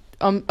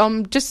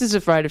 I'm just as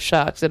afraid of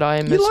sharks that I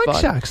am You of like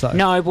spiders. sharks, though?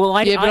 No,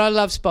 well, Yeah, but I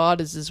love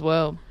spiders as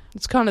well.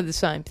 It's kind of the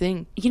same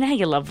thing. you know how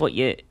you love what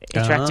you're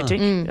attracted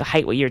to? I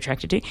hate what you're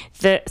attracted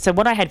to. So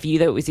what I had for you,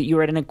 though, was that you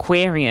were at an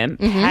aquarium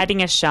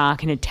patting a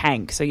shark in a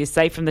tank. So you're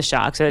safe from the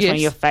shark. So that's one of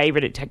Yes. your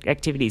favourite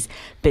activities.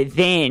 But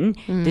then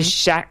the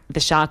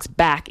shark's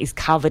back is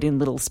covered in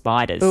little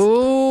spiders.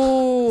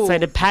 Ooh. So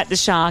to pat the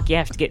shark, you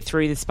have to get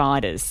through the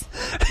spiders.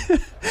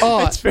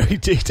 Oh, It's very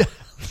detailed.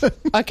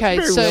 okay.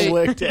 Very So well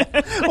worked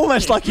out.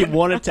 Almost like you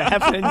want it to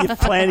happen and you're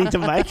planning to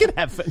make it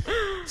happen.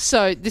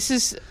 So this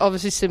is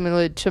obviously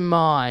similar to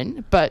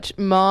mine, but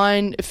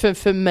mine,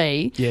 for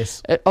me,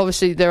 Yes.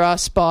 obviously there are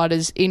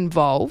spiders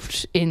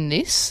involved in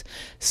this.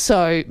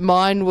 So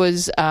mine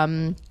was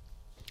I'm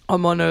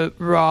on a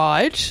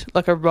ride,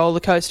 like a roller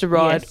coaster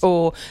ride,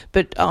 Yes.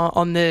 but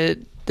on the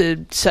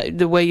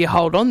where you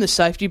hold on, the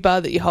safety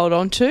bar that you hold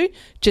on to,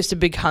 just a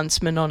big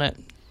huntsman on it.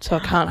 So I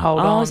can't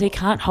hold on. Oh, so you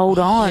can't hold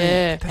on.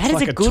 Yeah. That is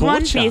like a a good one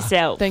for torture.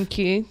 yourself. Thank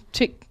you.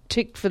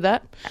 Tick for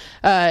that.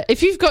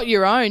 If you've got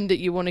your own that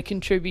you want to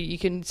contribute, you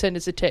can send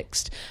us a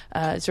text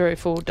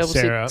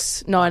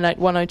 0466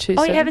 981027.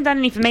 Oh, you haven't done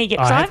any for me yet.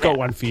 I So have I've got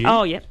one for you.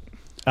 Oh, yep.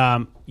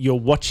 You're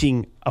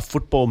watching a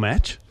football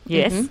match,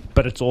 Yes.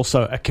 but it's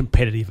also a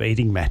competitive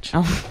eating match.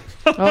 Oh,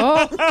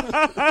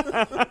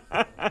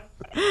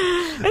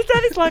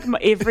 That is like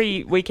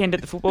every weekend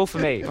at the football for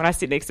me when I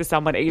sit next to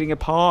someone eating a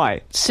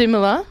pie.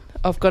 similar.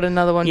 I've got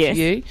another one Yes.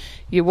 for you.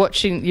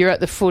 You're at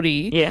the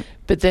footy, Yeah.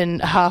 but then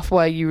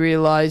halfway you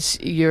realise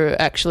you're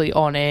actually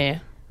on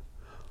air.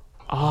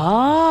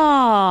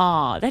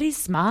 Oh, that is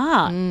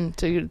smart.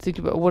 So you think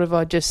about, what have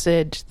I just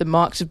said? The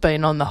mics have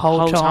been on the whole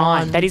Whole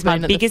time. That is my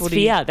Been at the biggest footy.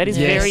 fear. That is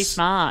Yes. very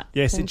smart.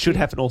 Yes, Thank it should you.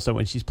 happen also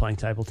when she's playing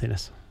table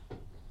tennis.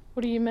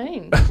 What do you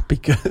mean?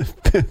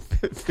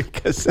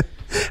 because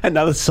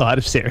another side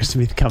of Sarah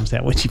Smith comes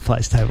out when she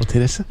plays table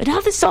tennis.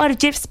 Another side of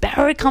Jeff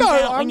Sparrow comes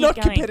out when I'm you're not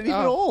going. competitive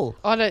at all.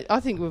 I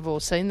think we've all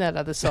seen that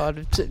other side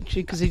of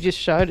because he just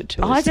showed it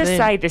to us. I just then.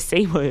 say the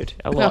C word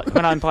a lot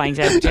when I'm playing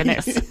table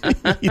tennis.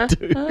 You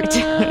do.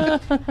 Almost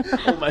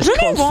I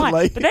don't know why,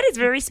 constantly. but that is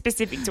very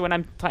specific to when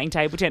I'm playing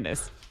table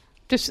tennis.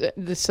 Just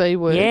the C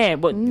word. Yeah,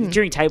 well,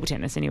 during table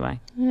tennis anyway.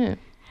 Yeah.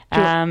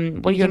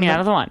 Well, you give me got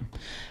another one.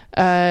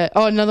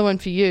 Another one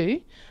for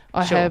you.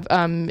 I Sure. have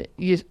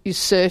you're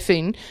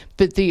surfing,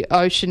 but the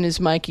ocean is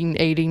making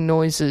eating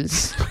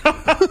noises.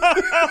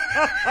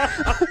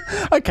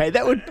 Okay,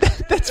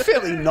 that's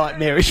fairly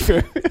nightmarish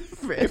for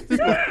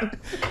everyone.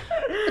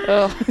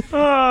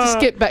 Just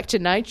get back to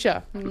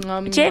nature.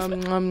 Jeff,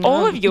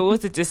 all of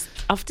yours are just...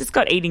 I've just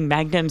got eating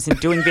magnums and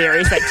doing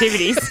various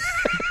activities.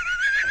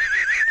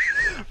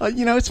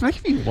 It's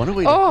making me want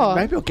to eat Oh. it.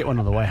 Maybe I'll get one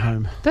on the way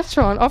home. That's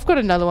right. I've got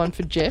another one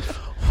for Jeff.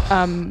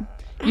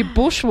 You're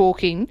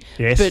bushwalking,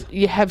 Yes. but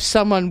you have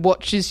someone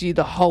watches you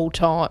the whole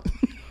time.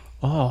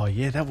 Oh,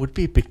 yeah, that would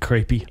be a bit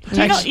creepy.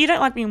 You don't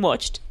like being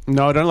watched?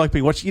 No, I don't like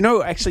being watched.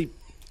 Actually,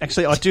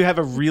 I do have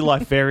a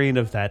real-life variant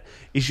of that.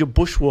 Is you're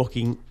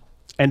bushwalking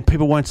and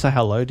people won't say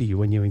hello to you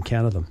when you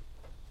encounter them.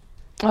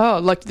 Oh,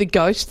 like the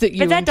ghost that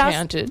you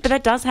encountered. But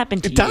that does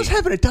happen to you. It does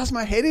happen. It does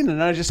my head in,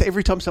 and I just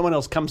every time someone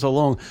else comes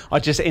along, I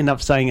just end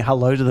up saying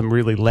hello to them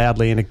really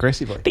loudly and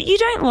aggressively. But you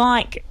don't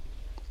like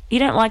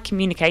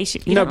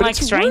communication. You don't like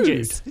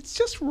strangers. Rude. It's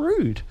just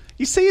rude.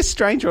 You see a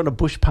stranger on a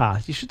bush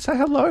path, you should say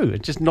hello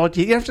and just nod.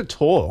 You don't have to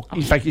talk.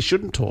 In fact, you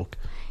shouldn't talk.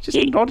 Just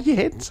nod your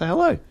head and say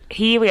hello.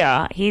 Here we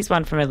are. Here's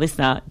one from a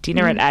listener.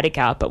 Dinner at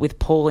Attica, but with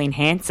Pauline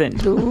Hanson.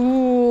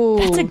 Ooh.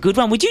 That's a good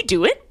one. Would you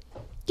do it?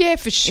 Yeah,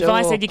 for sure. If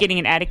I said you're getting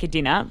an Attica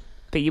dinner,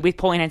 but you're with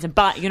Pauline Hanson,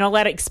 but you're not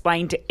allowed to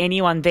explain to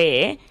anyone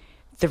there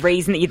the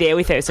reason that you're there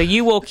with her. So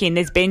you walk in,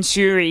 there's Ben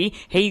Shuri.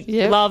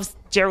 He loves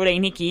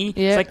Geraldine Hickey. Yep.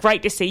 It's like,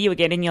 great to see you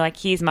again. And you're like,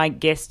 here's my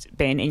guest,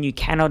 Ben, and you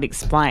cannot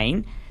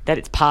explain that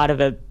it's part of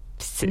a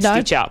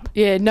stitch up.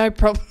 Yeah, no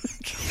problem.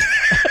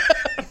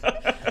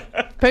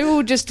 People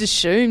will just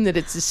assume that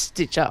it's a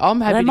stitch up.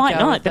 I'm happy They to might go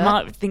not. with They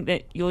that. might think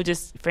that you're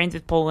just friends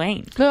with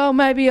Pauline. Well,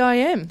 maybe I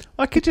am.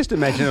 I could just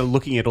imagine her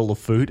looking at all the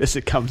food as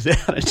it comes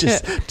out and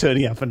just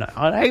turning up and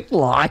I don't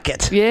like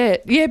it.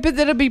 Yeah, but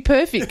that'll be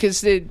perfect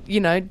because they're,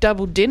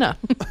 double dinner.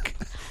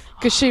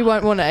 Because she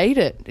won't want to eat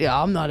it. Yeah,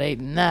 I'm not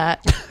eating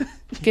that.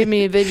 Give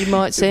me a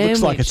Vegemite It sandwich.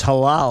 looks like it's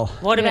halal.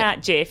 What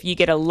about, Jeff? You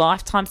get a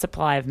lifetime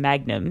supply of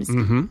Magnums,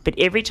 but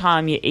every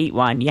time you eat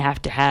one, you have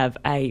to have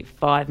a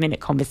 5-minute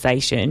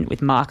conversation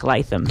with Mark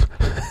Latham.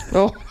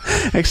 Oh.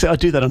 Actually, I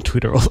do that on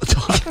Twitter all the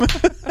time.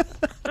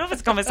 What if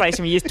it's a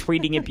conversation where you're just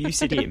tweeting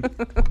abuse at him?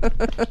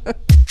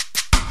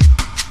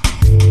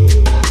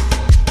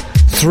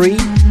 3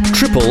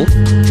 Triple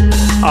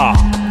R.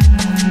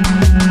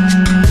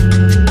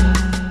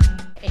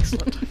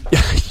 Excellent.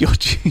 You're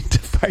tuned to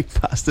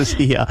Breakfasters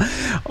here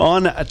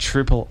on a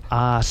Triple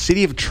R.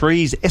 City of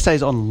Trees,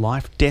 Essays on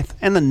Life, Death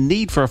and the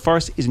Need for a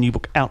Forest is a new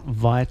book out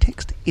via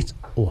text. Its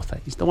author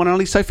is the one and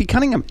only Sophie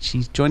Cunningham.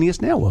 She's joining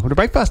us now. Welcome to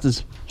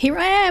Breakfasters. Here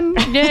I am.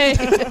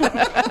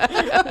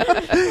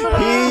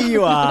 Here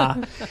you are.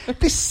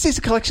 This is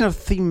a collection of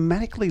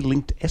thematically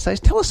linked essays.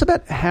 Tell us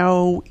about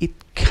how it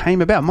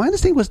came about. My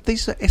understanding was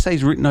these are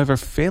essays written over a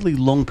fairly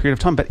long period of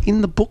time, but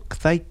in the book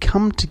they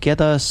come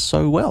together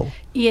so well.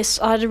 Yes,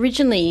 I'd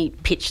originally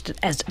pitched it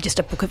as just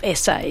a book of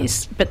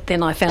essays, but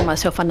then I found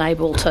myself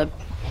unable to.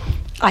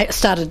 I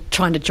started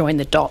trying to join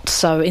the dots,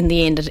 so in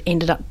the end it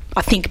ended up,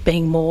 I think,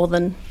 being more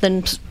than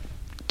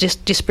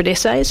just disparate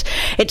essays.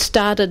 It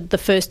started, the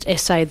first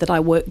essay that I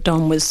worked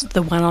on was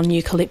the one on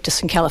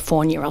eucalyptus in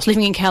California. I was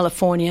living in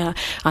California.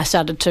 I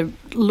started to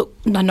look,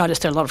 I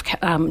noticed there were a lot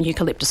of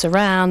eucalyptus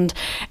around,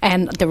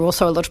 and there were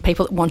also a lot of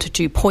people that wanted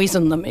to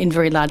poison them in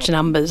very large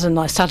numbers, and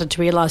I started to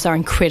realise they were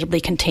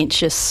incredibly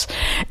contentious,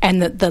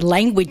 and that the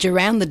language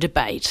around the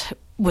debate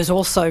was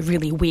also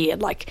really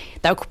weird. Like,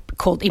 they were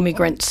called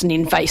immigrants and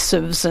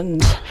invasives,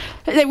 and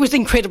it was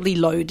incredibly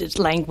loaded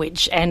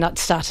language, and it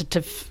started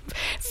to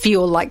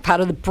feel like part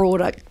of the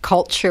broader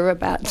culture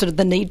about sort of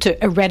the need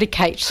to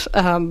eradicate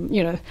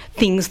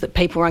things that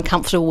people are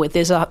uncomfortable with.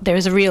 There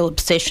is a real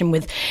obsession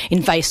with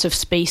invasive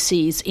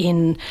species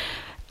in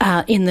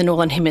the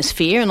Northern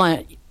Hemisphere,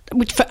 and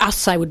which for us,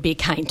 say, would be a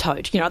cane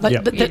toad.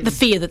 The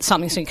fear that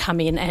something's going to come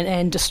in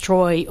and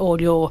destroy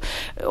all your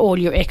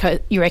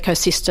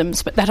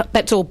ecosystems. But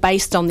that's all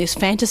based on this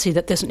fantasy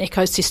that there's an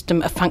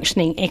ecosystem, a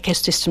functioning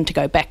ecosystem to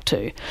go back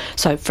to.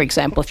 So, for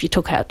example, if you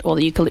took out all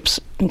the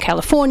eucalyptus in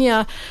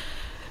California,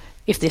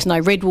 if there's no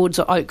redwoods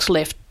or oaks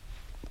left,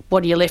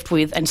 what are you left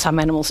with? And some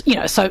animals,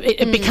 so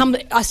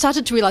I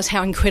started to realise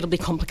how incredibly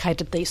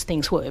complicated these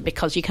things were,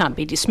 because you can't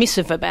be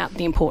dismissive about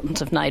the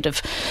importance of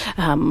native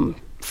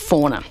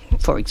fauna,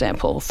 for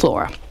example,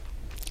 flora.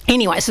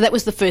 Anyway, so that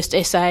was the first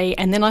essay,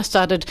 and then I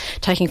started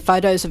taking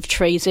photos of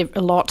trees a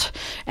lot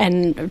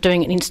and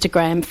doing an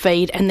Instagram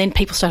feed, and then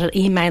people started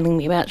emailing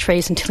me about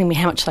trees and telling me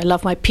how much they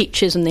love my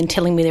pictures, and then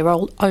telling me their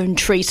own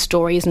tree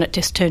stories, and it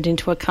just turned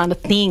into a kind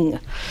of thing.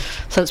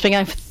 So it's been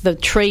going for the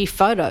tree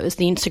photos,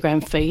 the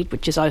Instagram feed,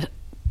 which is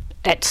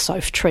at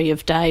Soph Tree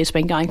of Day, has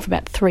been going for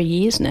about 3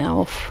 years now,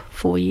 or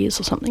 4 years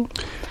or something.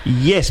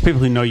 Yes,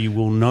 people who know you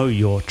will know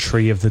your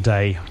Tree of the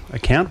Day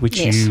account, which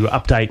you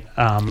update.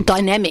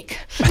 Dynamic.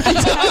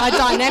 A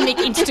dynamic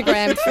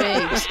Instagram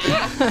feed.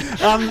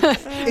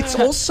 It's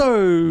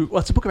also,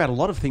 it's a book about a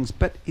lot of things,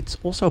 but it's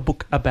also a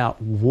book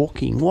about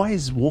walking. Why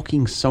is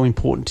walking so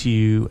important to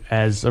you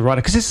as a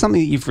writer? Because it's something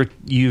that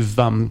you've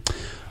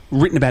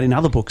written about in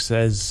other books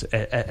as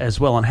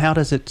well, and how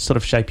does it sort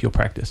of shape your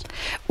practice?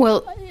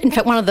 Well, in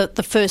fact, one of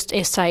the first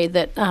essay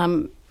that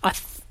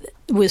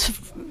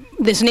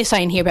there's an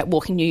essay in here about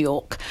walking New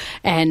York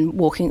and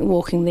walking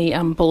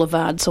the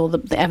boulevards or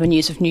the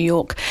avenues of New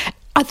York.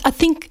 I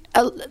think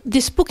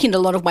this book in a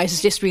lot of ways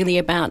is just really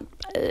about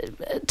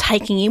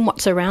taking in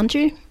what's around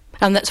you.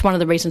 And that's one of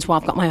the reasons why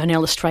I've got my own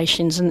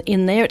illustrations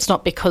in there. It's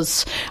not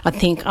because I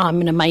think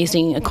I'm an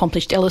amazing,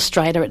 accomplished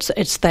illustrator.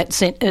 It's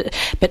that,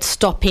 but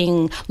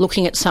stopping,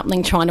 looking at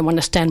something, trying to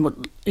understand what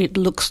it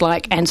looks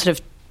like, and sort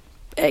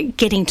of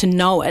getting to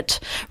know it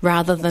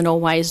rather than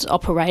always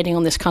operating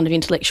on this kind of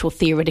intellectual,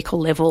 theoretical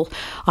level,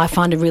 I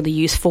find a really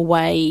useful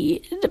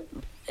way.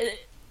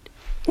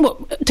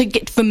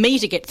 For me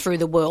to get through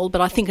the world,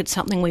 but I think it's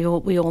something we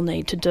all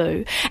need to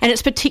do, and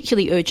it's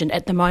particularly urgent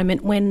at the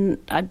moment when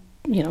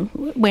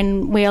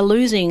we are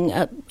losing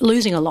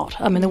a lot.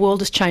 I mean, the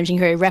world is changing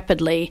very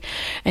rapidly,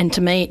 and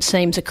to me, it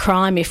seems a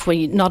crime if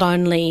we not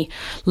only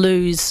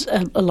lose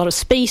a lot of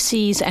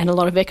species and a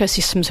lot of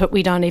ecosystems, but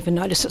we don't even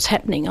notice it's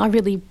happening.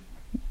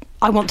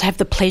 I want to have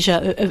the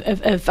pleasure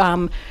of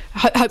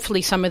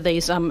hopefully some of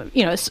these,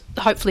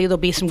 hopefully there'll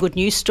be some good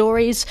news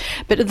stories,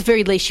 but at the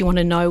very least you want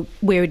to know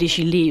where it is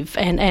you live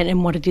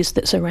and what it is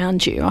that's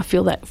around you. I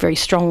feel that very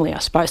strongly, I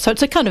suppose. So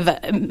it's a kind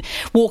of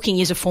walking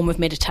is a form of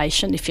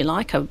meditation, if you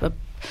like,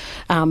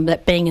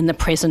 that being in the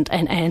present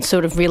and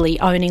sort of really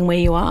owning where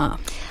you are.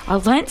 I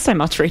learned so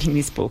much reading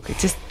this book.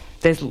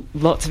 There's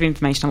lots of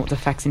information on what the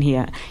facts in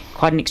here,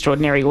 quite an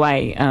extraordinary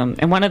way.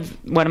 And one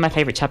of my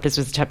favourite chapters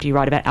was the chapter you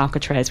write about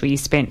Alcatraz, where you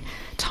spent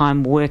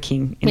time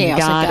working in the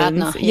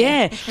gardens. Gardener,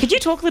 yeah. Could you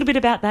talk a little bit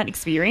about that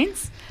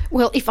experience?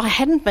 Well, if I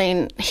hadn't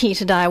been here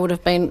today, I would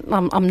have been.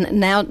 I'm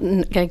now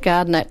a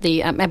gardener at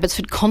the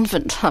Abbotsford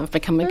Convent. I've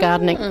become a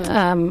gardening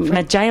from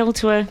a jail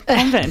to a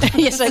convent.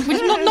 Yes,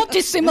 not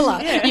dissimilar.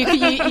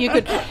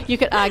 You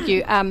could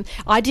argue.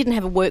 I didn't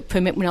have a work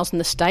permit when I was in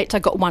the States. I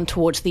got one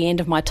towards the end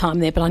of my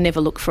time there, but I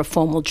never looked for a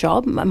formal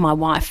job. My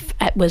wife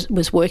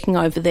was working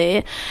over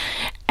there,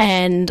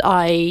 and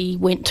I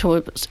went to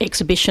an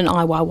exhibition,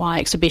 IYY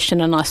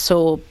exhibition, and I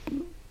saw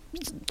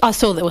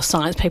there were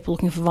signs, people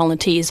looking for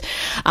volunteers.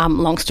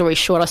 Long story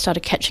short, I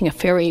started catching a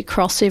ferry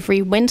across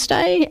every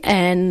Wednesday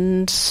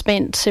and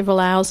spent several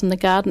hours in the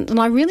garden. And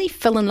I really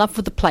fell in love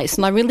with the place.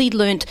 And I really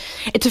learnt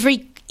it's a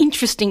very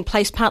interesting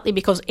place, partly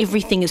because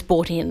everything is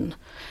brought in.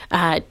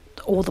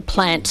 All the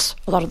plants,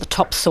 a lot of the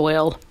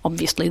topsoil,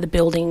 obviously the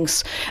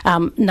buildings.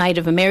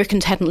 Native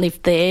Americans hadn't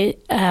lived there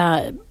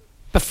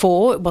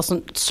before. It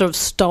wasn't sort of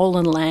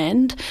stolen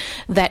land.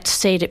 That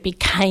said, it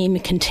became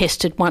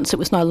contested once it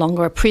was no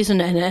longer a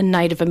prison, and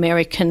Native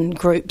American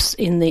groups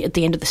at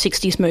the end of the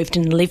 60s moved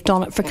in and lived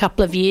on it for a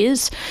couple of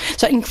years.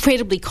 So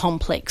incredibly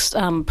complex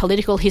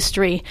political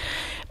history.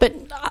 But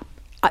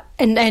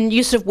and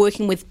you're sort of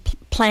working with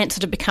plants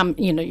that have become,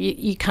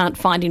 you can't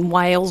find in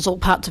Wales or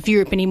parts of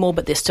Europe anymore,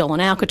 but they're still on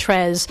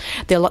Alcatraz.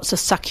 There are lots of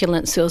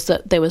succulents.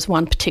 There was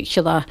one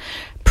particular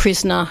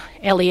prisoner,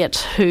 Elliot,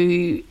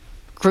 who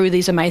grew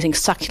these amazing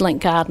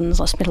succulent gardens.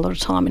 I spent a lot of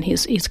time in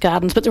his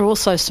gardens, but there are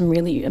also some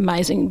really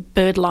amazing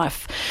bird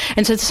life.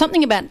 And so there's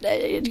something about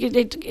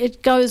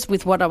it goes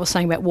with what I was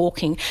saying about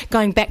walking,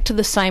 going back to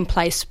the same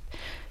place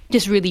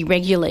just really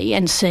regularly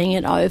and seeing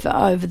it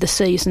over the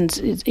seasons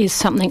is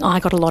something I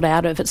got a lot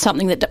out of. It's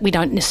something that we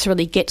don't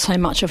necessarily get so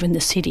much of in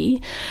the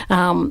city.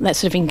 That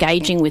sort of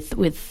engaging with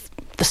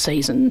the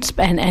seasons,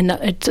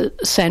 and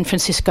San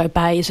Francisco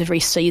Bay is a very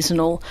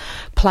seasonal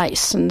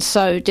place, and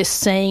so just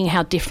seeing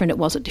how different it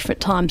was at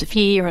different times of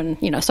year, and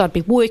so I'd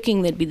be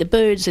working, there'd be the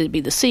birds, there'd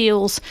be the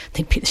seals,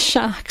 there'd be the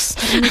sharks.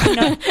 I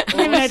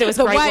didn't know there was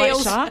the great white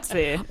whales. sharks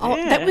there. Oh,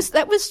 yeah.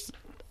 that was.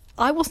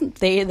 I wasn't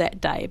there that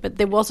day, but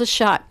there was a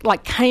shark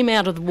came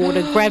out of the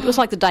water, grabbed. It was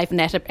like the David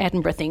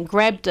Attenborough thing.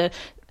 Grabbed a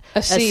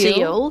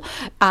seal.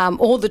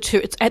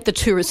 It's at the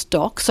tourist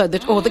dock, so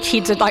that all the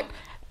kids are like,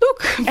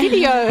 look,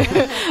 video.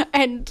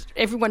 And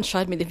everyone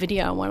showed me the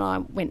video. When I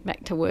went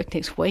back to work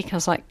next week, I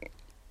was like,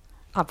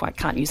 I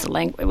can't use the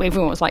language.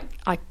 Everyone was like,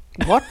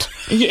 what?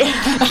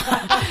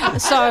 Yeah.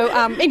 So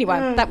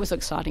anyway, that was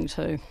exciting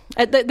too.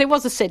 There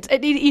was a sense.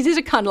 It is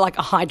a kind of like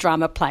a high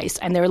drama place,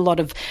 and there are a lot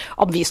of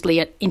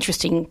obviously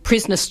interesting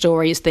prisoner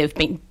stories. There have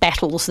been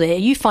battles there.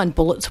 You find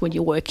bullets when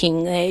you're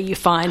working there. You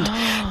find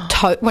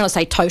when I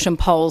say totem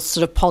poles,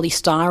 sort of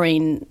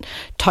polystyrene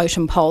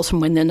totem poles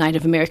from when the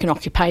Native American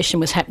occupation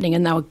was happening,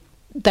 and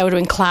they were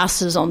doing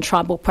classes on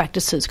tribal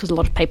practices because a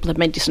lot of people had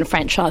been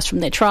disenfranchised from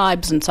their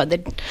tribes, and so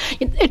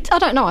I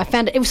don't know. I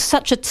found it was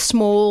such a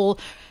small,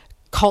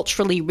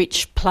 culturally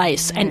rich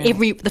place, and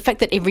the fact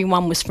that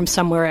everyone was from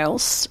somewhere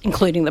else,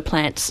 including the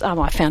plants,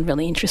 I found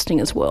really interesting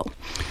as well.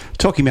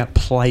 Talking about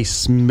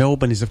place,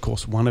 Melbourne is, of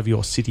course, one of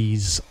your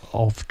cities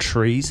of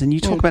trees, and you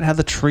talk about how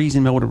the trees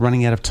in Melbourne are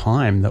running out of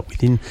time, that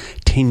within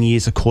 10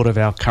 years, a quarter of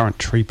our current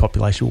tree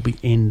population will be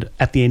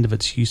at the end of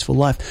its useful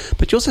life.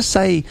 But you also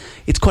say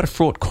it's quite a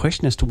fraught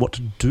question as to what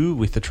to do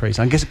with the trees.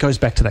 I guess it goes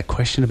back to that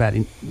question about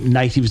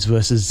natives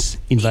versus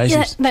invasives.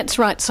 Yeah, that's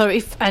right. So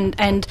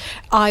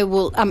I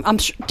will, I'm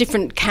sure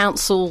different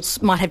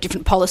councils might have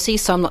different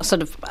policies, so I'm not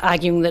sort of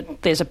arguing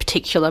that there's a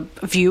particular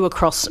view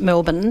across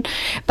Melbourne,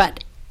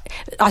 but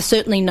I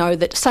certainly know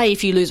that, say,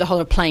 if you lose a whole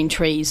lot of plane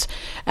trees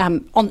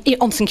on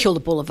St Kilda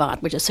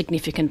Boulevard, which is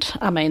significant.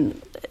 I mean,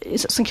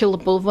 is it St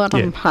Kilda Boulevard?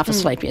 I'm half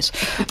asleep, yes.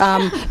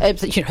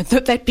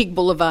 That big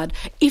boulevard.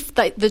 If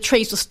the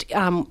trees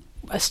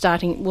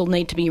will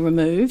need to be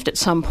removed at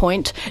some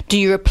point. Do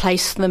you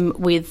replace them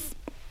with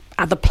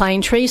other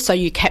plane trees, so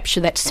you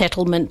capture that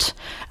settlement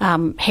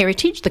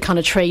heritage, the kind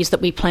of trees that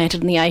we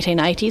planted in the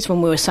 1880s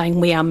when we were saying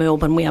we are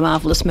Melbourne, we are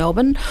marvellous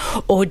Melbourne?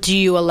 Or do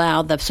you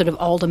allow the sort of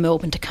older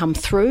Melbourne to come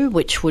through,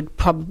 which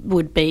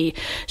would be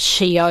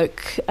she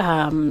oak,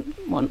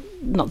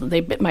 not that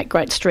they make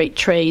great street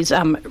trees,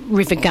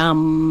 river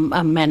gum,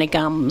 manor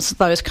gums,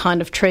 those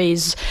kind of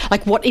trees?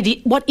 Like, what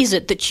is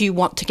it that you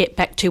want to get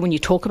back to when you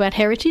talk about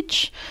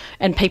heritage?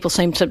 And people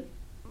seem to...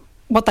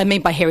 What they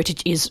mean by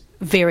heritage is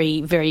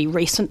very, very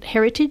recent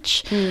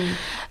heritage.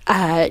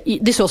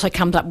 This also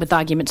comes up with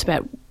arguments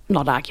about,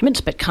 not arguments,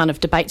 but kind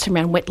of debates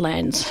around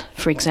wetlands,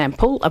 for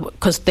example,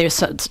 because there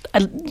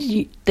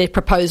are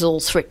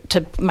proposals for it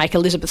to make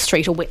Elizabeth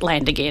Street a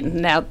wetland again.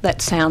 Now,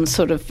 that sounds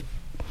sort of,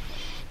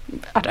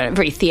 I don't know,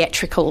 very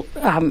theatrical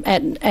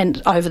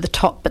and over the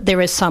top, but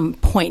there is some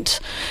point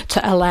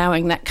to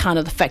allowing that kind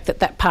of the fact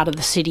that part of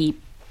the city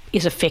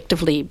is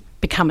effectively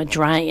become a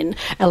drain,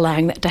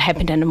 allowing that to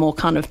happen in a more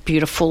kind of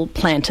beautiful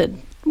planted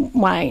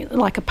way,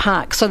 like a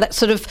park. So that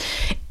sort of,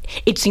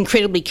 it's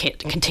incredibly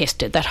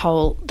contested, that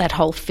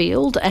whole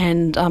field,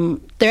 and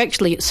there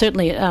actually,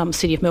 certainly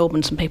City of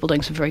Melbourne, some people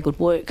doing some very good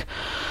work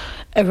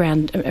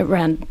around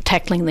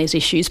tackling these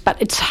issues,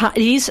 but it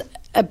is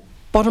a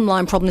bottom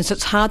line problem is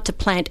it's hard to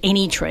plant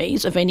any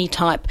trees of any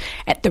type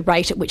at the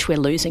rate at which we're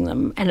losing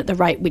them and at the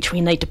rate which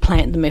we need to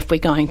plant them if we're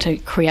going to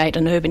create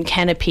an urban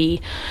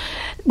canopy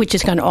which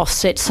is going to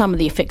offset some of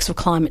the effects of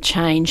climate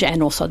change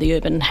and also the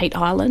urban heat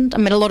island. I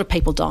mean, a lot of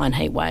people die in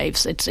heat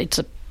waves. It's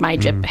a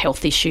major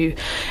health issue.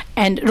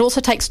 And it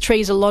also takes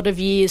trees a lot of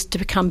years to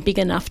become big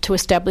enough to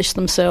establish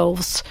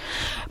themselves.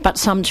 But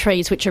some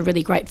trees which are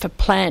really great for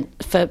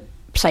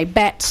say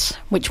bats,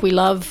 which we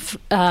love,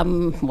 I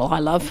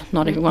love,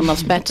 not everyone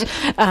loves bats,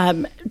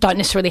 don't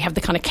necessarily have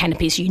the kind of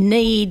canopies you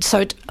need.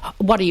 So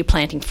what are you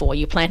planting for? Are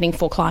you planting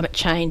for climate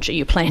change? Are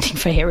you planting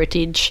for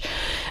heritage?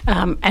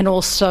 And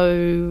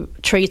also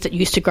trees that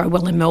used to grow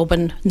well in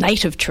Melbourne,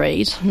 native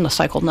trees, and the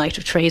so-called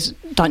native trees,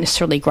 don't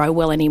necessarily grow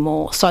well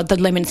anymore. So the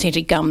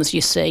lemon-scented gums you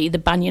see, the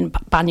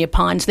bunya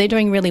pines, they're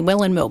doing really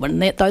well in Melbourne.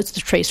 Those are the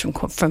trees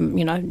from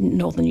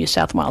northern New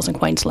South Wales and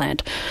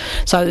Queensland.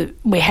 So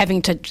we're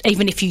having to,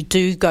 even if you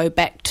do go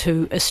back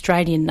to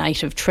Australian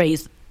native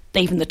trees,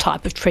 even the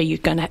type of tree you're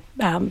going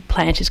to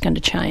plant is going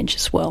to change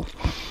as well.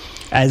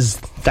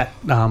 As that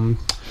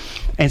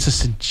answer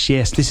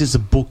suggests, this is a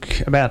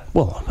book about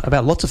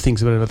lots of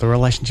things, about the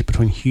relationship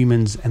between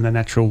humans and the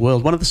natural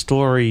world. One of the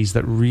stories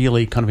that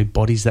really kind of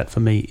embodies that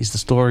for me is the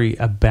story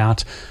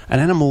about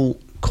an animal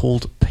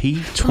called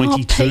P22. Oh,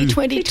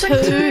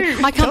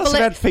 P22. I can't believe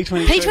about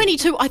P22.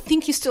 P22, I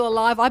think he's still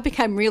alive. I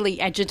became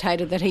really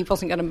agitated that he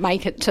wasn't going to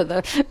make it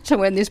to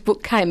when this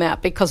book came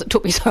out because it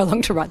took me so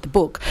long to write the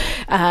book.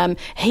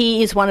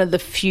 He is one of the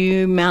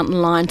few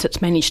mountain lions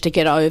that's managed to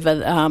get over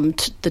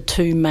the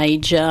two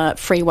major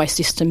freeway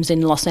systems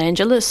in Los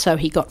Angeles. So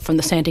he got from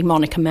the Santa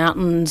Monica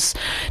Mountains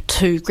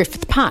to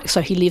Griffith Park. So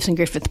he lives in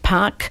Griffith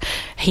Park.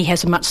 He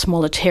has a much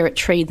smaller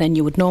territory than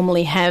you would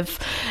normally have,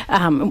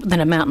 than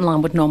a mountain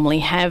lion would normally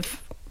have.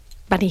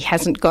 But he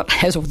hasn't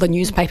got, as all the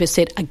newspapers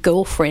said, a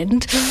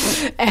girlfriend.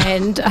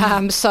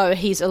 And so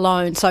he's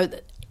alone. So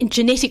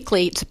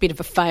genetically it's a bit of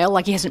a fail.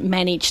 Like, he hasn't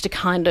managed to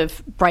kind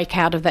of break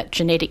out of that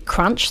genetic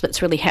crunch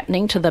that's really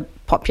happening to the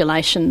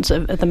populations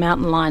of the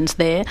mountain lions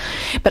there.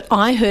 But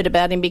I heard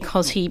about him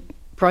because he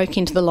broke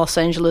into the Los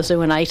Angeles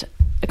Zoo and ate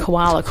a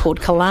koala called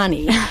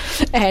Kalani.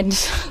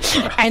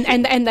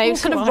 and they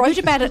sort of wrote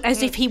about it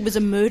as if he was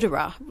a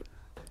murderer.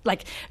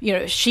 Like,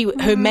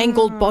 her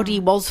mangled body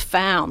was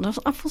found.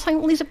 I was saying,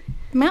 well, he's a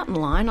mountain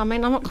lion. I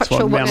mean, I'm not quite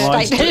sure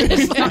what state it is.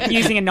 He's not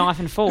using a knife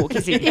and fork,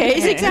 is he?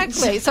 Yes,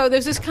 exactly. So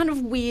there's this kind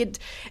of weird...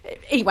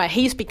 Anyway,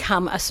 he's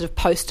become a sort of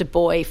poster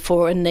boy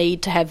for a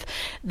need to have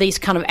these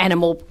kind of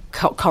animal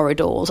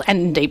corridors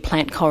and indeed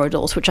plant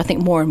corridors, which I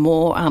think more and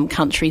more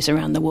countries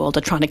around the world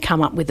are trying to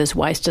come up with as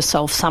ways to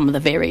solve some of the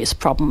various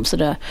problems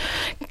that are...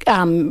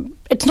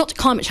 it's not,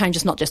 climate change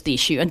is not just the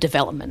issue, and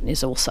development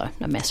is also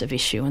a massive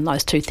issue, and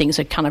those two things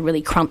are kind of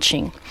really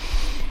crunching.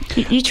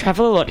 You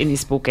travel a lot in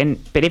this book,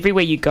 but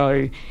everywhere you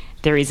go,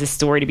 there is a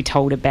story to be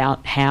told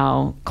about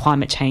how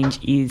climate change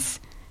is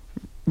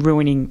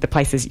ruining the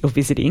places you're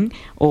visiting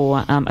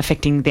or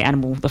affecting the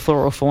animal, the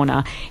flora or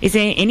fauna. Is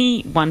there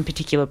any one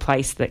particular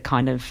place that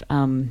kind of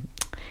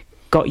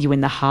got you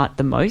in the heart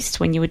the most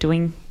when you were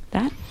doing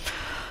that?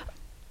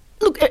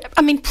 Look,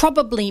 I mean,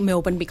 probably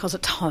Melbourne because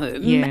it's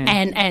home,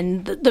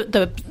 and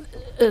the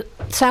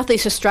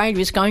Southeast Australia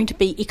is going to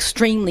be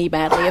extremely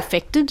badly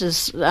affected,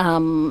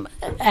 and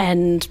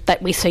that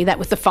we see that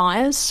with the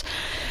fires.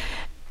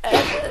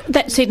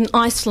 That said, in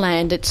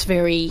Iceland, it's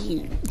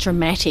very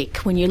dramatic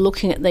when you're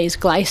looking at these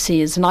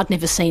glaciers, and I'd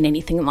never seen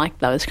anything like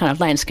those kind of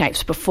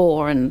landscapes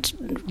before, and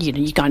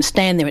you go and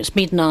stand there, it's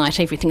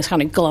midnight, everything's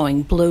kind of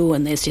glowing blue,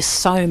 and there's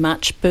just so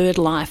much bird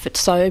life, it's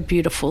so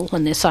beautiful,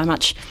 and there's so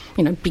much,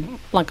 big,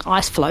 like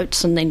ice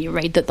floats, and then you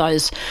read that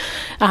those,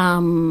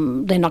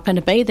 they're not going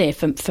to be there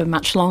for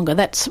much longer.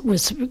 That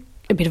was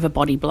a bit of a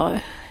body blow.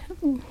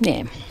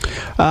 yeah.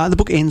 The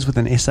book ends with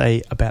an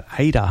essay about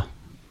Ada.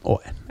 Or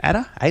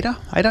Ada?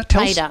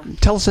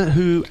 Tell us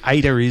who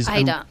Ada is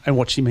and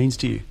what she means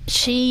to you.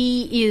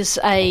 She is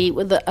I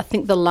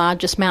think the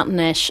largest mountain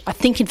ash, I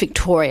think in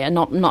Victoria,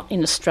 not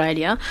in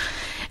Australia.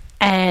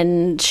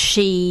 And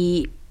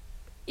she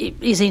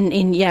is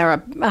in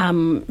Yarra.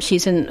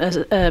 She's in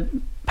a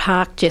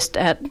park just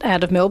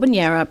out of Melbourne,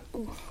 Yarra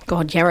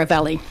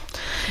Valley.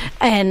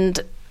 And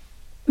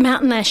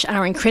mountain ash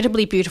are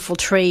incredibly beautiful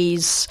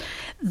trees.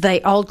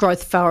 Old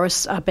growth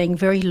forests are being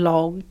very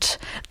logged.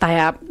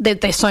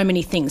 They're so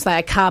many things. They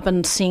are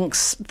carbon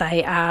sinks.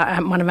 They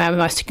are one of our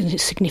most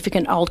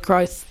significant old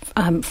growth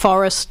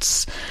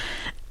forests.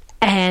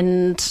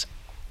 And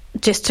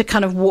just to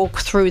kind of walk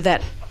through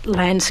that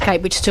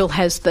landscape, which still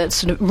has the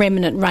sort of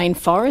remnant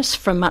rainforest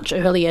from much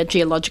earlier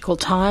geological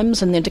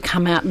times, and then to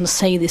come out and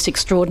see this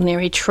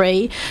extraordinary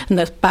tree, and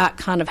the bark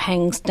kind of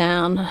hangs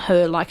down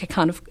her like a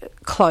kind of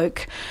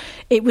cloak.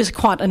 It was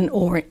quite an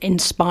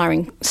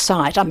awe-inspiring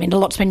sight. I mean, a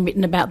lot's been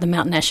written about the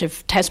mountain ash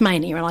of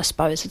Tasmania, and I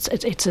suppose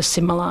it's a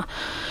similar.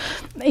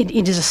 It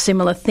is a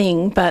similar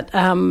thing, but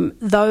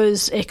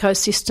those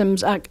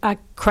ecosystems are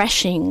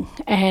crashing,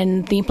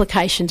 and the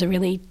implications are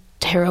really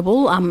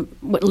terrible.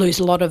 We lose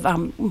a lot of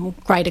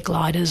greater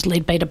gliders,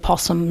 leadbeater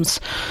possums,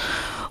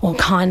 all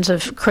kinds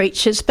of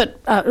creatures,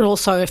 but it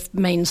also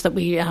means that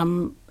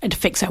it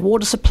affects our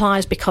water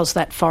supplies, because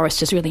that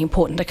forest is really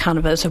important to kind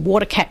of as a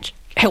water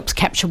helps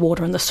capture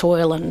water in the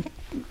soil, and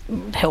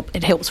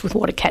it helps with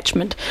water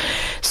catchment.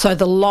 So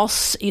the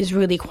loss is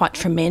really quite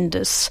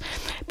tremendous.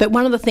 But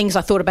one of the things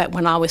I thought about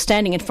when I was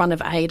standing in front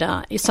of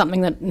Ada is something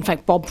that, in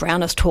fact, Bob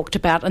Brown has talked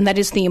about, and that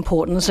is the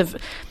importance of...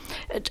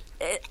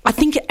 I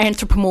think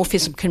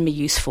anthropomorphism can be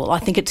useful. I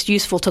think it's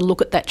useful to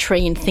look at that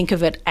tree and think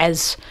of it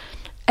as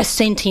a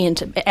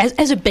sentient,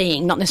 as a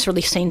being, not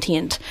necessarily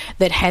sentient,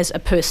 that has a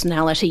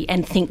personality,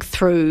 and think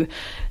through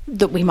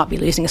that we might be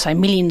losing, say,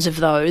 millions of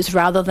those,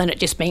 rather than it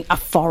just being a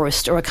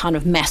forest or a kind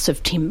of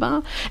massive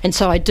timber. And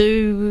so I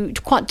do,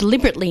 quite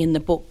deliberately in the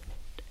book,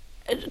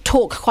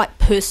 talk quite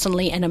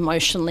personally and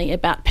emotionally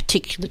about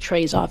particular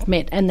trees I've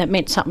met, and that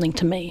meant something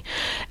to me.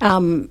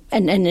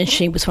 And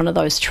she was one of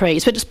those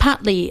trees. But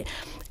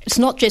it's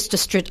not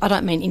just I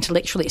don't mean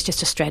intellectually, it's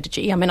just a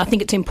strategy. I mean, I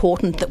think it's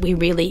important that we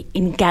really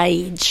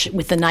engage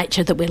with the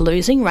nature that we're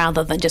losing,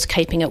 rather than just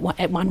keeping it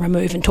at one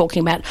remove and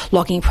talking about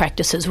logging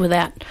practices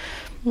without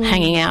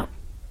hanging out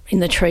in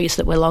the trees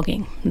that we're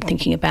logging and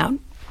thinking about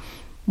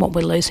what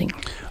we're losing.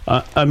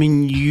 I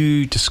mean,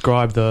 you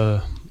describe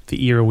the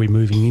era we're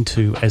moving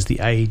into as the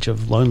age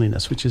of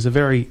loneliness, which is a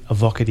very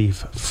evocative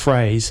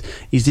phrase.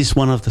 Is this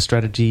one of the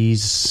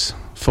strategies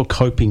for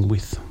coping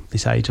with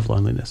this age of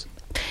loneliness?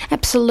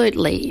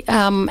 Absolutely.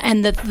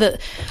 And the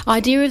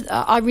idea of...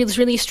 I was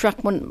really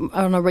struck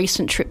on a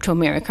recent trip to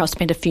America. I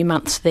spent a few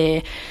months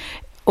there.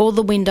 All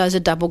the windows are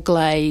double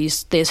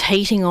glazed. There's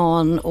heating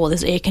on, or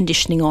there's air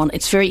conditioning on.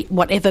 It's very...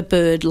 whatever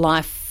bird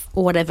life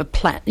or whatever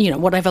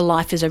whatever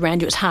life is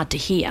around you, it's hard to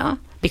hear,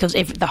 because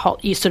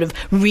you're sort of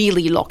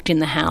really locked in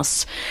the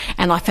house.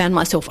 And I found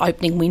myself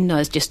opening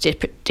windows, just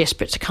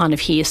desperate to kind of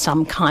hear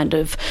some kind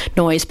of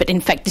noise. But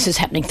in fact, this is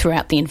happening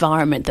throughout the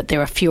environment, that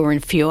there are fewer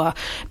and fewer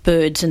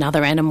birds and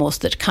other animals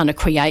that kind of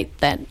create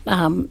that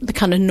the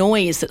kind of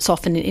noise that's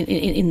often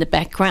in the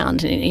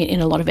background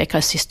in a lot of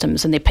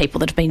ecosystems. And there are people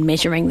that have been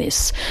measuring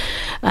this.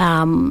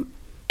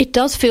 It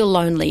does feel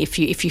lonely if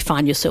you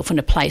find yourself in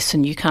a place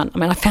and you can't... I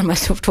mean, I found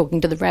myself talking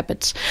to the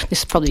rabbits.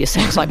 This probably just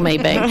sounds like me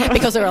being...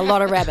 because there are a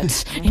lot of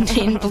rabbits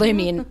in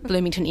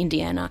Bloomington,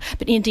 Indiana.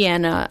 But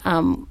Indiana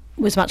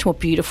was much more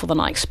beautiful than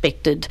I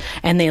expected,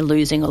 and they're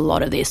losing a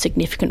lot of their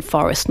significant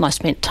forests. And I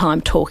spent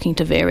time talking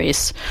to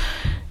various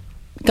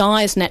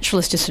guys,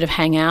 naturalists, just sort of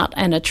hang out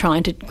and are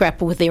trying to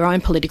grapple with their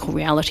own political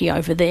reality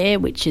over there,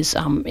 which is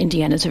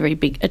Indiana's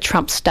a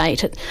Trump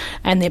state,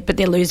 but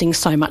they're losing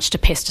so much to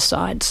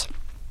pesticides.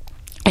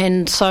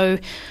 And so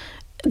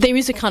there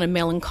is a kind of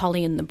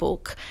melancholy in the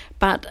book,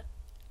 but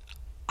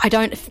I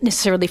don't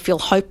necessarily feel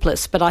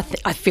hopeless, but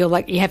I feel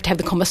like you have to have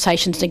the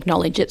conversations and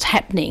acknowledge it's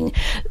happening,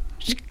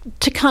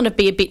 to kind of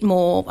be a bit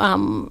more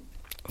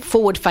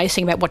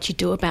forward-facing about what you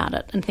do about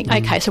it, and think,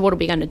 okay, so what are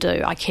we going to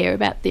do? I care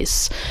about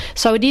this.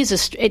 So it is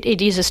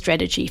a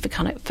strategy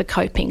for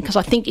coping, because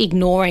I think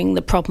ignoring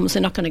the problems,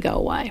 they're not going to go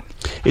away.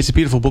 It's a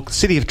beautiful book,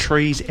 City of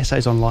Trees,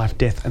 Essays on Life,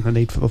 Death and the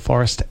Need for the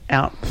Forest,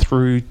 out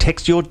through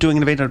text. You're doing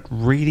an event at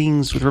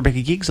Readings with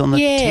Rebecca Giggs on the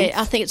 10th? Yeah,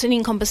 I think it's an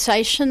In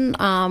Conversation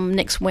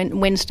next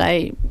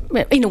Wednesday,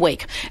 in a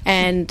week,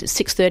 and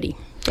 6:30.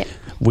 Yeah.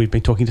 We've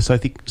been talking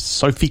to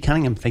Sophie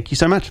Cunningham. Thank you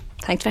so much.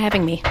 Thanks for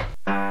having me.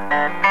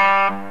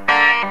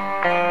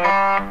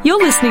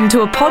 You're listening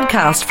to a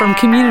podcast from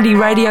Community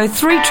Radio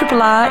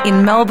 3RRR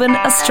in Melbourne,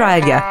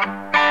 Australia.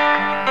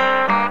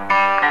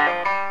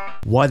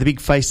 Why the Big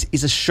Face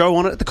is a show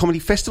on it at the Comedy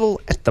Festival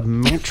at the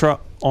Mantra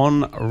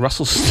on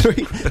Russell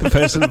Street. The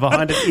person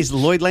behind it is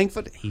Lloyd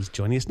Langford. He's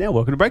joining us now.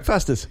 Welcome to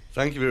Breakfasters.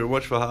 Thank you very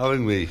much for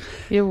having me.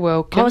 You're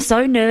welcome. I was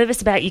so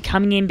nervous about you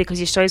coming in because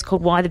your show's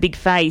called Why the Big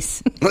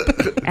Face.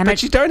 And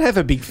But you don't have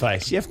a big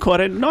face. You have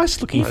quite a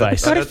nice-looking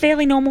face. got a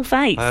fairly normal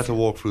face. I had to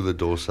walk through the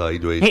door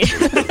sideways.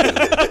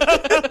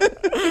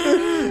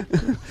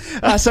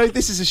 So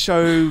this is a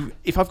show,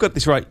 if I've got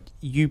this right,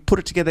 you put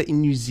it together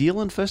in New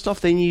Zealand first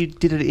off, then you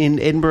did it in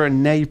Edinburgh,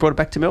 and now you brought it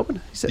back to Melbourne?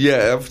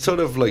 Yeah, I've sort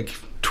of like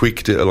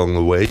tweaked it along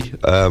the way,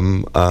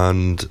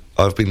 and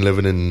I've been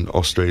living in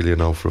Australia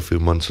now for a few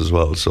months as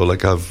well, so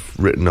like I've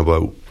written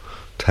about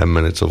 10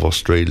 minutes of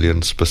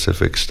Australian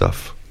specific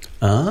stuff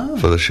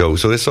for the show,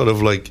 so it's sort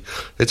of like,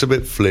 it's a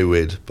bit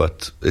fluid,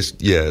 but it's,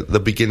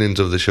 the beginnings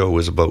of the show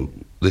was about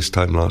this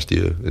time last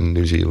year in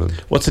New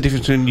Zealand. What's the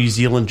difference between a New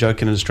Zealand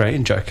joke and an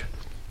Australian joke?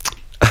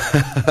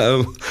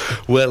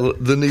 Well,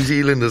 the New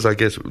Zealanders, I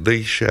guess,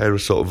 they share a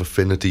sort of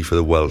affinity for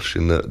the Welsh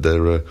in that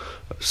there are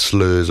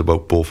slurs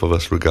about both of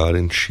us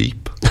regarding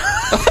sheep.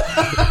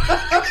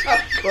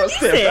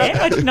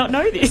 I did not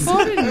know this.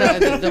 I didn't know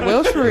that the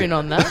Welsh were in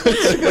on that.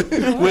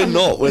 We're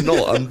not.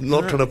 I'm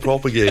not trying to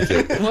propagate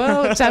it.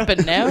 Well, it's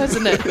happened now,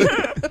 hasn't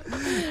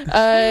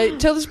it?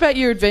 Tell us about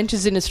your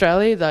adventures in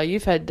Australia, though.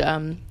 You've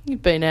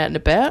been out and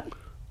about.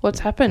 What's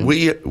happened?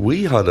 We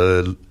had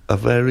a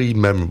very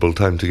memorable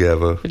time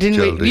together.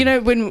 Didn't we? You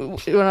know, when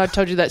I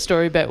told you that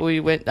story about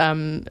we went,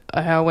 how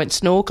I went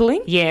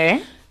snorkeling?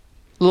 Yeah.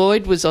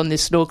 Lloyd was on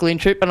this snorkeling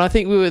trip, and I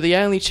think we were the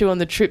only two on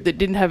the trip that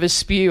didn't have a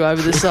spew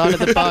over the side of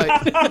the boat.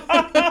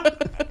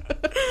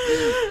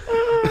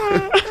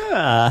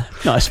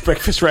 Nice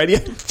breakfast radio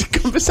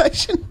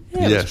conversation.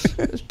 Yeah, yes.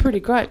 It was pretty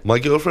great. My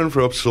girlfriend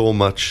threw up so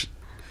much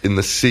in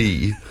the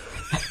sea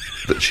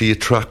that she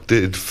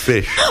attracted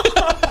fish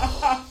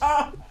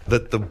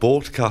that the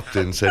boat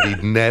captain said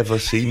he'd never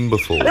seen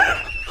before.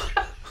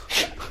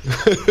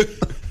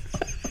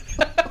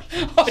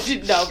 I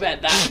didn't know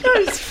about that.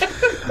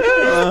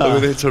 I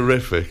mean, it's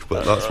horrific,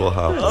 but that's what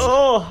happened.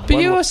 But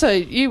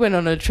you went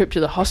on a trip to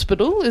the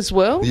hospital as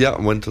well? Yeah,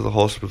 I went to the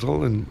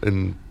hospital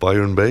in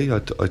Byron Bay. I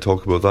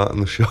talk about that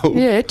in the show.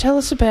 Yeah, tell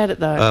us about it,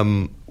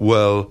 though.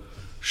 Well,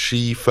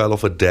 she fell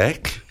off a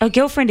deck. A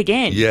girlfriend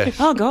again? Yes.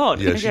 Oh,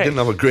 God. Yeah, she didn't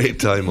have a great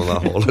time on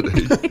that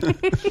holiday.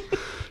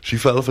 She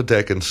fell off a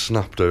deck and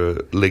snapped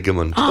her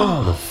ligament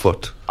on her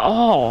foot.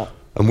 Oh.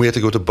 And we had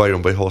to go to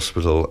Byron Bay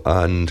Hospital,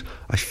 and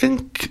I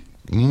think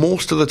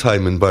most of the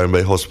time in Byron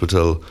Bay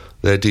Hospital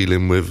they're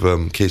dealing with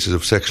cases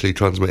of sexually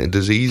transmitted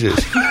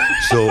diseases.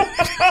 So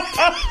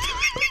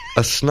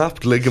a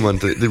snapped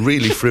ligament, they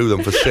really threw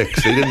them for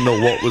six. They didn't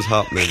know what was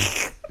happening.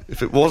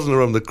 If it wasn't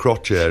around the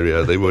crotch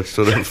area, they were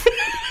sort of,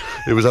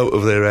 it was out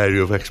of their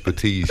area of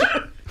expertise.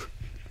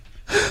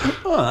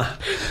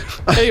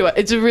 Anyway,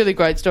 it's a really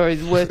great story.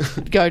 It's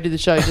worth going to the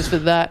show just for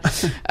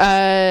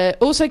that.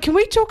 Also, can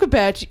we talk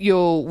about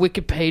your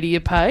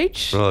Wikipedia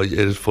page? Oh, it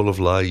is full of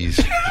lies.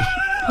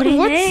 What do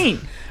you mean?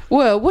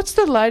 Well, what's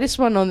the latest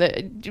one on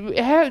that?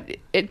 How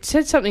it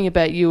said something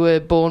about you were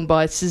born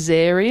by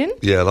cesarean.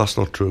 Yeah, that's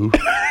not true.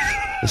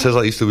 It says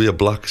I used to be a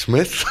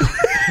blacksmith.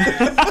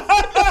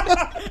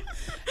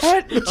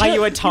 Are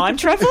you a time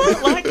traveller?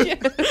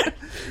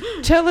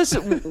 Tell us,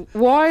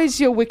 why is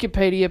your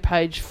Wikipedia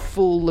page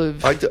full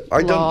of I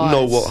don't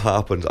know what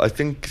happened. I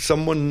think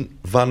someone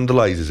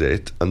vandalises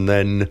it and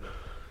then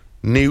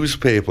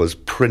newspapers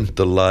print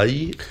the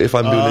lie. If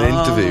I'm doing an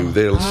interview,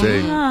 they'll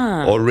say,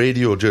 or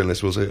radio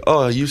journalists will say,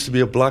 I used to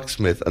be a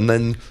blacksmith, and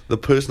then the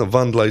person that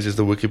vandalises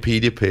the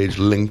Wikipedia page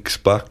links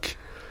back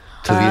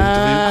to the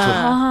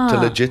interview to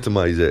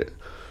legitimise it.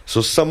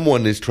 So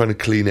someone is trying to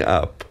clean it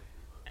up.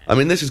 I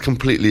mean, this is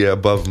completely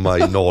above my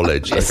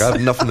knowledge. Like, I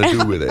have nothing to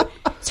do with it.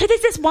 So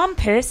there's this one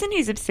person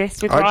who's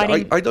obsessed with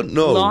writing I don't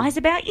know. lies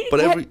about you?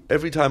 But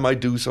every time I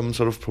do some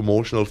sort of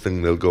promotional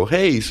thing, they'll go,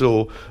 hey,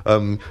 so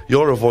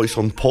you're a voice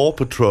on Paw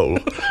Patrol.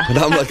 And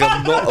I'm like,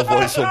 I'm not a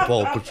voice on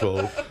Paw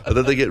Patrol. And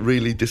then they get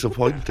really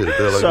disappointed.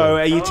 They're like, so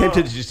are you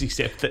tempted to just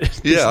accept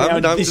that? Yeah,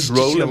 I'm just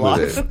rolling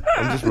with it.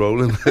 I'm just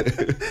rolling with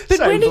it. But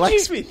so when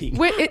blacksmithing.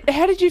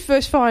 how did you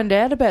first find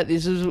out about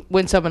this? Was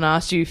when someone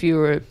asked you if you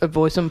were a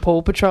voice on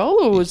Paw Patrol,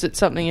 or was it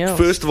something else?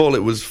 First of all,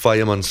 it was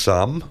Fireman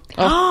Sam.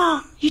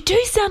 Oh, you do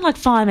sound like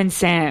Fireman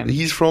Sam.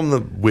 He's from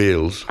the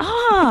Wales.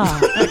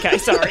 Ah, okay,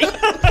 sorry.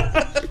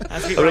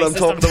 I'm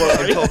talking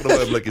about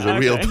him like he's a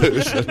real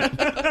person.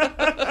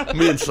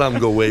 Me and Sam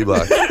go way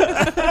back.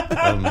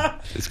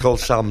 It's called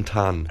Sam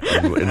Tan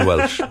in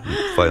Welsh,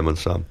 Fireman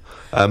Sam.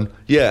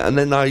 Yeah, and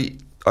then I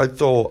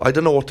thought, I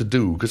don't know what to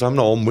do, because I'm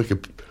not on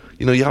Wikipedia.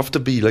 You know, you have to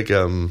be like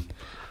a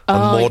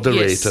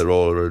moderator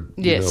or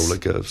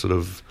like a sort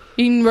of...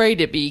 You can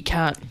read it, but you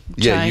can't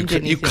change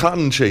anything. You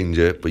can change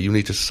it, but you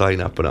need to sign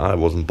up, and I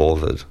wasn't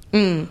bothered.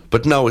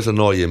 But now it's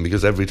annoying,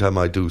 because every time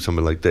I do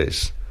something like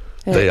this,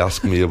 they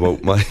ask me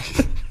about my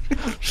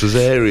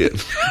cesarean.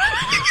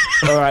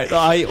 All right,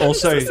 I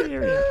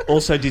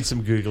also did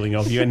some Googling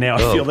of you, and now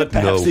I feel that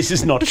perhaps this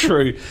is not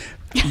true.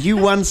 You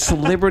won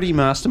Celebrity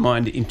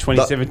Mastermind in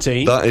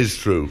 2017. That is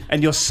true.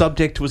 And your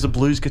subject was a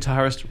blues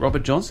guitarist,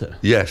 Robert Johnson.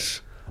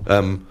 Yes.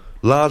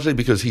 largely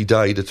because he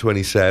died at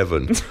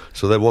 27,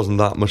 so there wasn't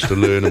that much to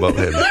learn about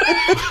him.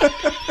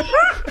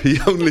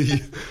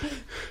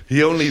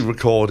 He only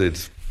recorded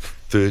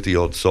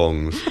 30-odd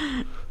songs.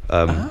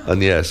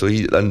 And yeah, so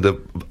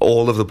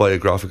all of the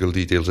biographical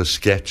details are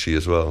sketchy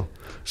as well.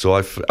 So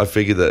I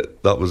figured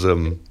that was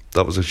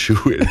a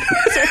shoe-in.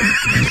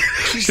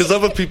 Because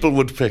other people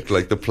would pick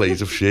like the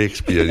plays of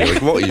Shakespeare, and you're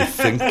like, what are you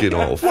thinking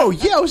of? Well,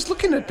 yeah, I was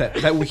looking at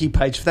that wiki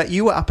page for that.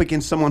 You were up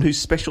against someone whose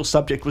special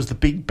subject was the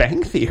Big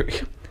Bang Theory.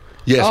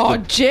 Yes. Oh,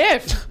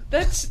 Jeff,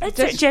 that's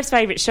Jeff's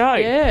favourite show.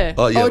 Yeah.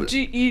 Oh, yeah.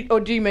 Or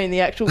do you mean the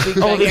actual Big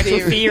Bang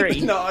Theory?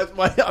 No,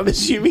 I'm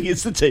assuming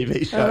it's the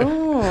TV show.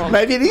 Oh.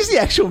 Maybe it is the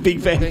actual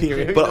Big Bang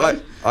Theory.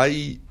 But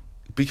I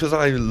because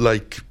I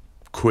like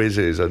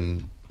quizzes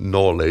and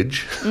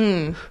knowledge,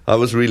 I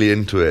was really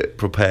into it,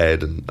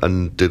 prepared,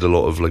 and did a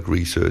lot of like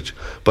research.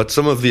 But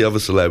some of the other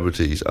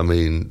celebrities, I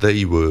mean,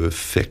 they were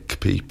thick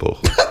people.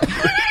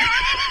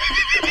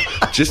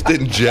 Just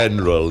in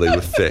general, they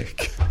were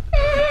thick.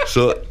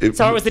 So it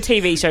was the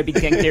TV show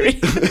Big Bang Theory.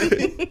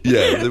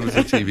 Yeah, there was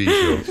a TV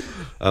show.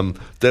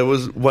 There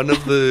was one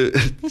of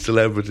the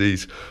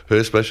celebrities,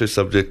 her special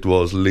subject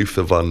was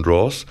Luther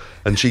Vandross,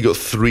 and she got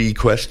 3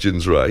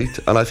 questions right,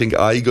 and I think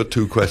I got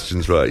 2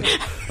 questions right,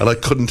 and I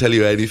couldn't tell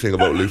you anything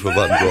about Luther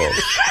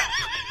Vandross.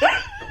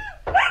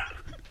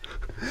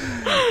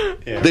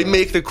 Yeah. They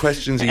make the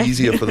questions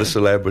easier for the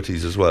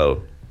celebrities as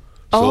well.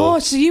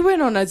 So you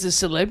went on as a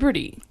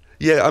celebrity?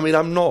 Yeah, I mean,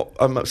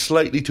 I'm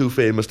slightly too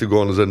famous to go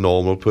on as a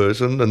normal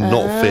person and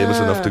not famous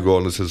enough to go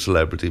on as a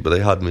celebrity, but they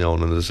had me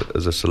on as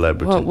a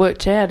celebrity. Well, it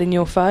worked out in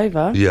your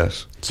favour.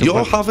 Yes. So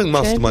you're having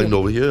Mastermind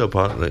over here,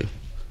 apparently.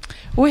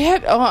 We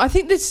have. I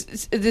think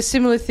the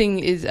similar thing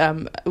is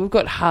we've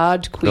got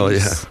hard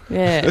quiz. Oh,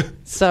 yeah. Yeah.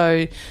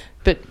 So,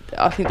 but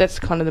I think that's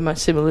kind of the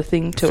most similar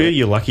thing to I feel it.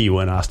 you're lucky you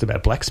weren't asked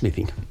about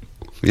blacksmithing.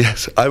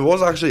 Yes, I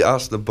was actually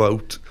asked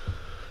about...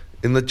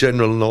 In the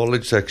general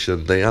knowledge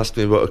section, they asked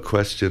me about a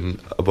question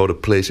about a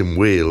place in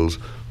Wales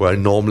where I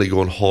normally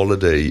go on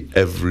holiday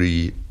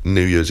every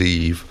New Year's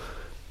Eve,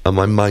 and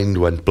my mind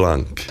went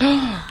blank,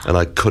 and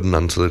I couldn't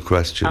answer the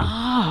question.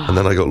 And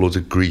then I got loads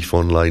of grief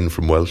online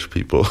from Welsh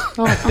people.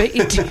 Oh, I bet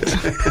you did.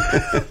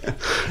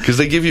 Because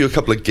they give you a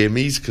couple of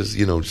gimmies, because,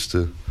 just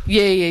to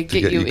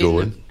get you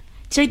going.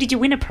 So did you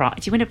win a prize?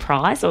 Did you win a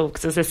prize, or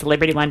because it was a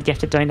celebrity one, did you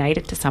have to donate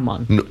it to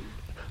someone? No.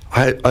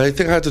 I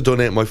think I had to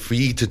donate my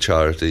fee to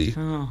charity,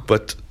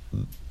 but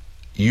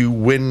you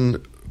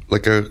win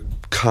like a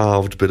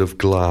carved bit of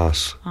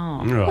glass.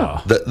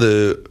 That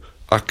the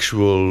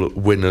actual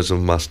winners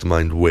of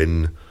Mastermind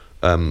win,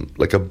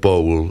 like a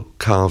bowl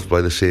carved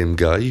by the same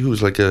guy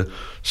who's like a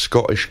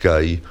Scottish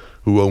guy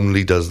who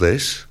only does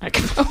this. And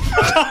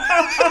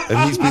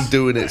he's been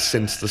doing it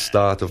since the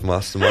start of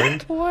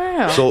Mastermind.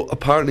 Wow. So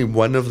apparently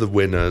one of the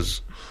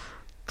winners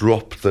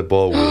dropped the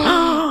bowl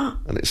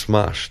and it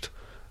smashed.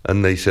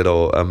 And they said,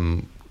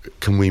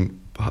 can we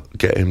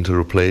get him to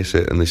replace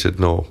it? And they said,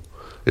 no,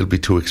 it'll be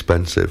too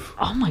expensive.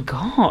 Oh, my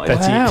God.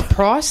 Wow,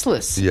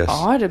 priceless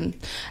item.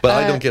 But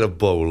I don't get a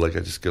bowl. Like,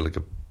 I just get like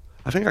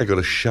I think I got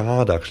a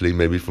shard, actually,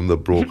 maybe from the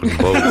broken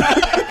bowl.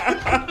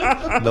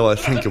 No, I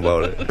think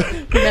about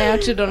it.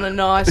 Mounted on a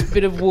nice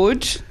bit of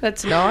wood.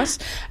 That's nice.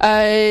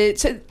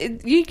 So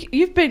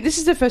you've been... This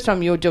is the first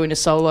time you're doing a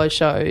solo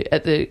show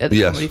at the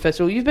Comedy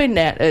Festival. You've been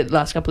out the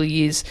last couple of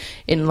years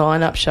in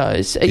line-up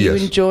shows. Are you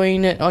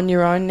enjoying it on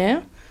your own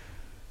now?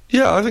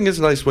 Yeah, I think it's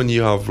nice when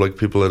you have like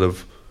people that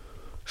have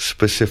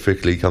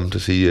specifically come to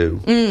see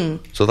you.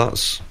 So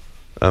that's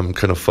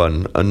kind of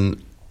fun.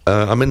 And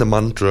I'm in the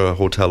Mantra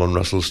Hotel on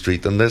Russell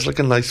Street, and there's like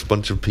a nice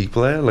bunch of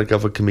people there, like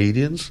other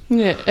comedians.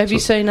 Yeah. Have you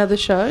seen other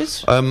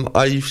shows?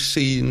 I've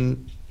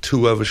seen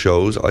 2 other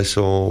shows. I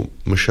saw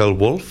Michelle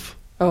Wolf.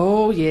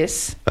 Oh,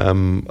 yes.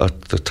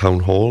 At the Town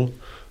Hall.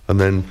 And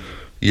then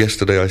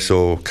yesterday I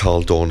saw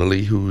Carl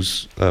Donnelly,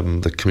 who's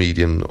the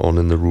comedian on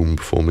In the Room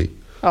before me.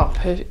 Oh,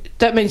 perfect.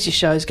 That means your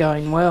show's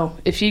going well.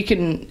 If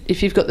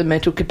you've got the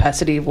mental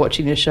capacity of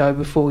watching a show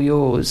before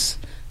yours,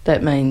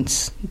 that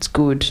means it's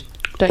good.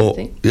 Don't you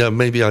think? Yeah,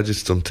 maybe I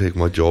just don't take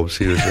my job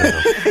seriously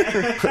enough.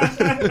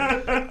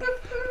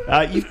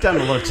 You've done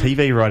a lot of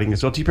TV writing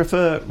as well. Do you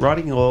prefer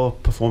writing or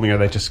performing, or are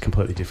they just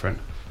completely different?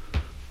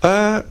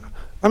 I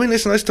mean,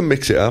 it's nice to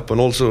mix it up, and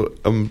also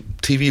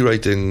TV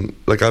writing,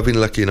 like I've been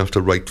lucky enough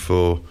to write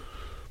for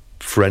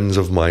friends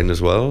of mine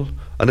as well,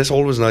 and it's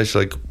always nice,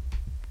 like,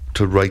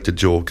 to write a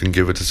joke and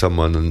give it to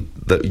someone and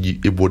that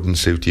it wouldn't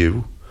suit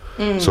you.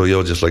 So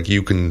you're just like,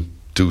 you can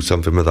do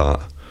something with that,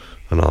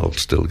 and I'll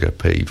still get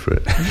paid for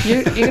it.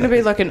 You're going to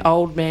be like an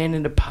old man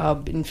in a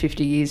pub in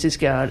 50 years just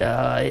going,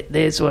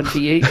 there's one for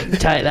you. You can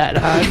take that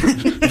home.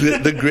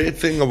 The great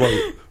thing about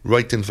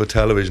writing for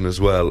television as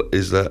well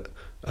is that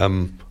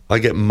I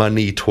get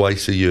money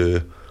twice a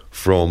year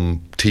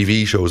from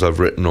TV shows I've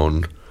written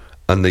on,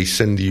 and they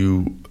send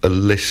you a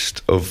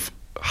list of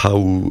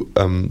how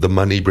the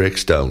money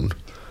breaks down.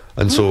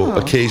 And so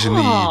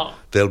occasionally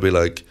they'll be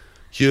like,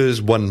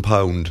 here's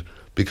 £1,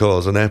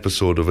 because an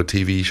episode of a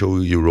TV show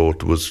you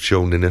wrote was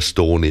shown in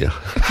Estonia.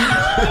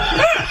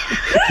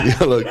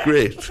 You look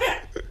great.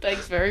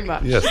 Thanks very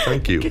much. Yes,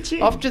 thank you.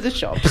 Off to the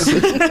shops.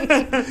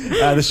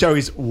 The show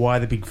is Why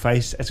the Big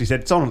Face. As we said,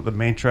 it's on at the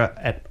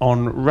Mantra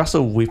on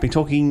Russell. We've been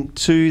talking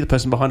to the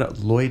person behind it,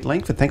 Lloyd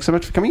Langford. Thanks so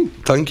much for coming.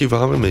 Thank you for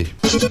having me.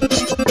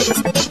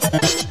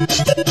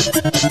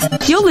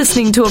 You're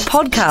listening to a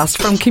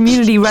podcast from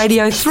Community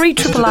Radio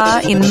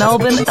 3RRR in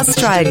Melbourne,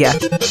 Australia.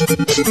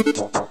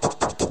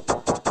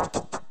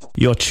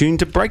 You're tuned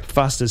to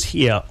Breakfasters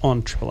here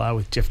on Triple R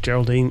with Jeff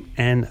Geraldine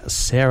and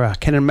Sarah.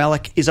 Kenan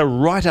Malik is a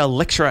writer,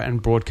 lecturer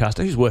and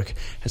broadcaster whose work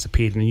has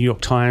appeared in the New York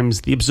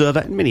Times, The Observer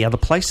and many other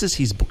places.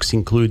 His books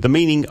include The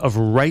Meaning of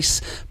Race,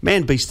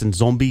 Man, Beast and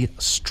Zombie,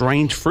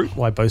 Strange Fruit,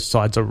 Why Both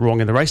Sides Are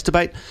Wrong in the Race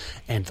Debate,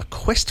 and The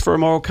Quest for a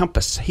Moral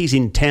Compass. He's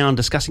in town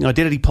discussing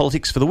identity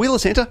politics for the Wheeler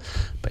Centre,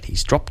 but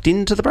he's dropped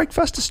into the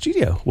Breakfaster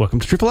studio. Welcome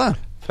to Triple R.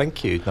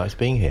 Thank you. Nice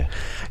being here.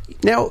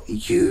 Now,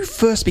 you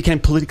first became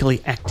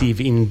politically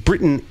active in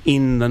Britain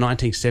in the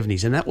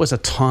 1970s, and that was a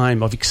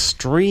time of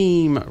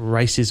extreme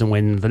racism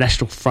when the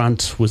National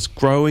Front was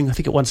growing. I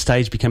think at one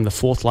stage became the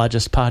fourth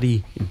largest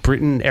party in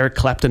Britain. Eric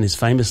Clapton is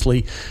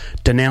famously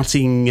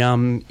denouncing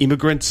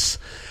immigrants.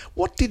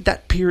 What did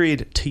that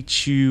period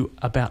teach you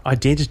about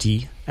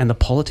identity and the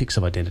politics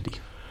of identity?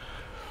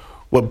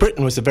 Well,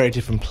 Britain was a very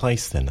different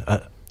place then.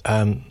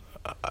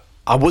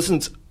 I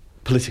wasn't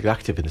politically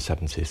active in the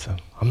 70s, so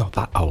I'm not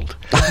that old.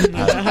 But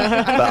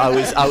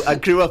I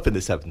grew up in the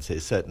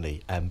 70s,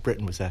 certainly.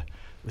 Britain was a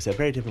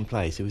very different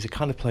place. It was a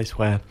kind of place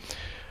where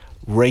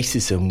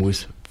racism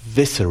was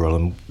visceral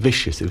and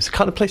vicious. It was the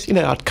kind of place,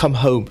 I'd come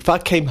home. If I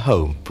came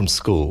home from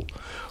school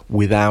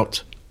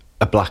without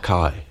a black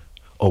eye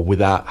or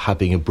without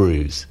having a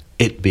bruise,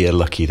 it'd be a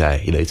lucky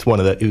day. It's one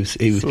of the.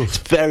 It's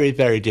very,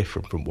 very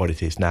different from what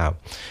it is now.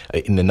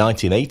 In the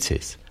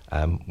 1980s,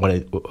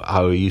 when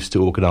I used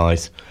to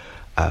organise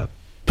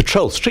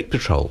street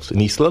patrols in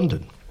East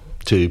London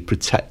to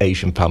protect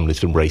Asian families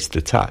from racist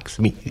attacks.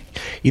 I mean,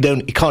 you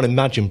can't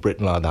imagine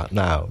Britain like that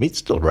now. I mean, it's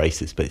still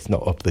racist, but it's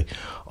not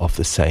of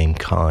the same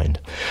kind.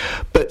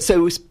 But so it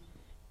was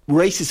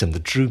racism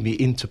that drew me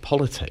into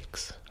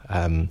politics.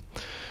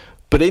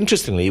 But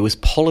interestingly, it was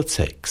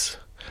politics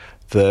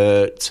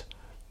that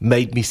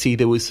made me see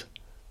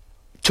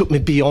took me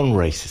beyond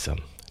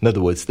racism. In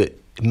other words,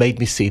 that made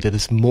me see that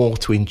there's more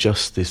to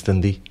injustice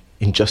than the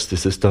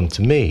injustice that's done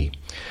to me.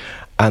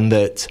 And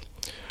that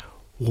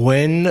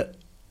when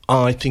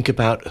I think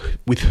about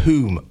with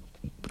whom,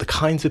 the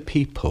kinds of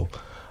people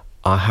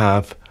I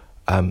have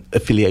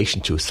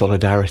affiliation to,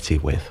 solidarity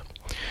with,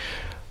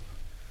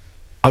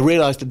 I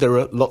realised that there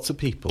are lots of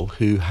people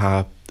who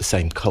have the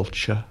same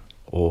culture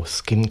or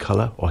skin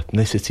colour or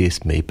ethnicity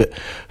as me, but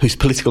whose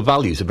political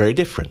values are very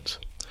different.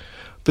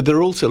 But there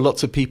are also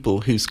lots of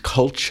people whose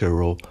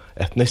culture or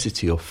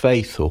ethnicity or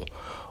faith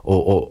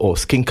or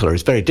skin colour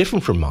is very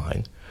different from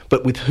mine,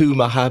 but with whom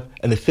I have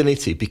an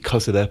affinity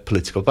because of their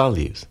political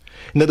values.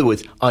 In other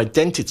words,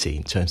 identity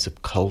in terms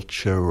of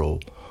culture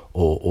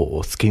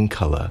or skin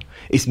colour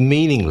is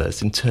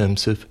meaningless in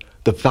terms of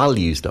the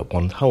values that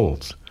one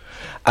holds.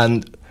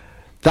 And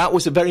that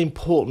was a very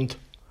important,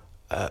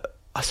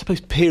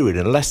 period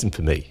and lesson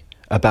for me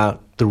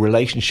about the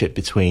relationship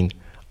between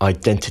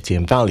identity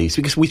and values,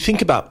 because we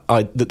think about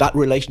that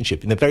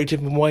relationship in a very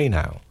different way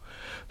now.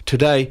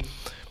 Today,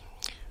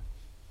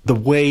 the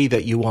way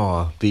that you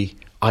are, the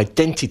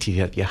identity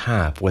that you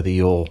have, whether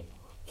you're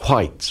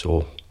white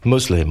or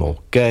Muslim or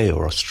gay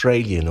or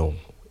Australian or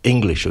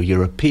English or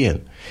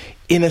European,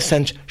 in a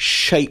sense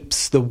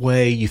shapes the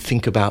way you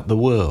think about the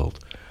world.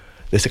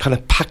 There's a kind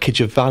of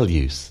package of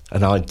values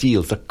and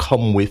ideals that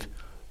come with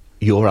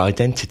your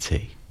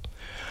identity.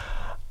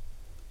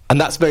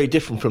 And that's very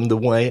different from the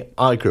way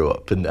I grew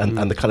up and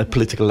the kind of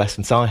political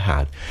lessons I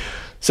had.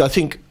 So I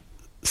think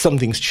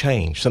something's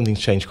changed. Something's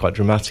changed quite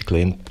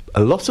dramatically. And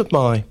a lot of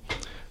my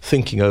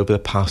thinking over the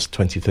past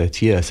 20,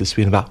 30 years has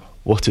been about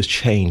what has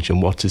changed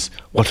and what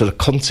are the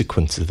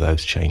consequences of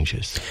those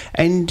changes.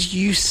 And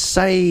you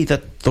say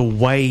that the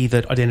way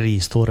that identity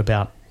is thought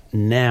about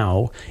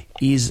now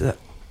is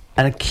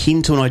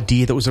akin to an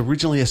idea that was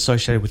originally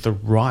associated with the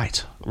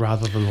right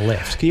rather than the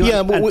left. Can you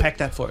unpack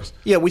that for us?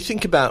 Yeah, we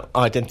think about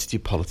identity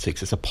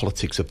politics as a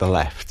politics of the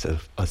left,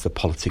 as the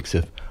politics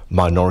of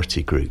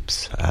minority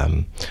groups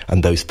and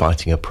those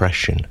fighting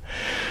oppression.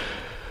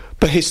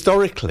 But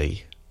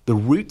historically, the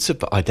roots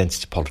of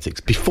identity politics,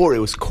 before it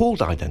was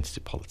called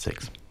identity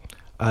politics,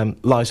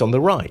 lies on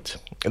the right.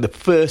 And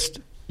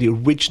the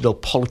original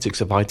politics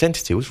of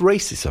identity was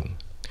racism.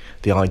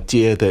 The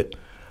idea that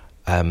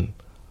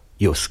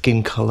your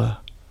skin colour,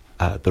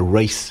 the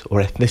race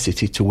or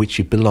ethnicity to which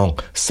you belong,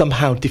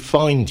 somehow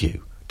defined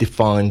you,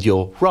 defined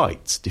your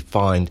rights,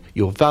 defined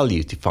your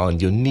values,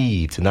 defined your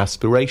needs and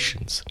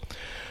aspirations.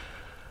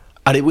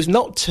 And it was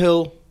not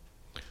till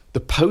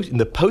in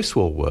the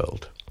post-war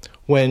world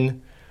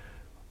when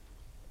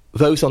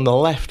those on the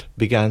left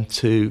began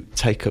to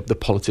take up the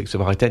politics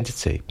of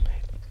identity.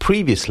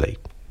 Previously,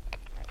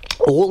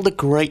 all the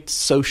great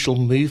social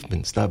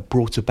movements that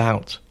brought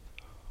about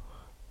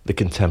the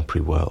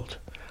contemporary world,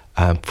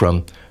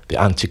 from the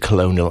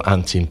anti-colonial,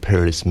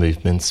 anti-imperialist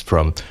movements,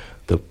 from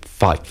the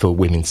fight for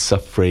women's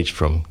suffrage,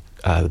 from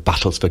the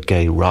battles for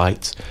gay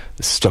rights,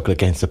 the struggle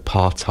against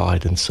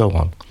apartheid, and so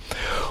on,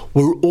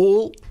 were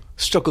all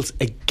struggles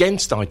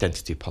against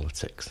identity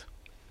politics,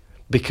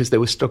 because they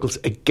were struggles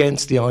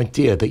against the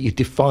idea that you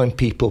define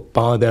people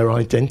by their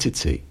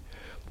identity.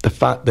 The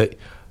fact that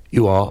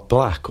you are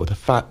black or the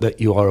fact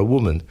that you are a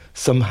woman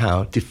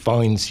somehow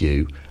defines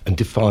you and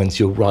defines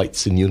your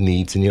rights and your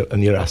needs and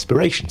your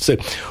aspirations. So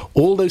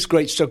all those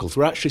great struggles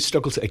were actually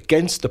struggles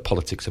against the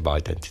politics of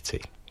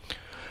identity.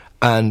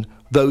 And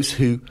those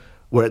who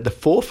were at the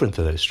forefront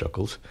of those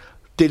struggles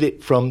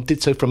did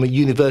so from a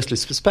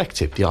universalist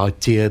perspective, the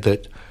idea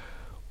that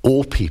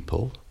all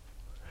people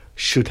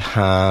should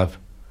have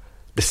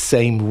the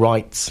same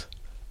rights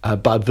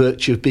by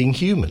virtue of being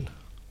human.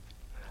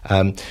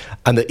 And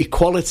that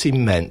equality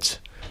meant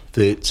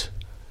that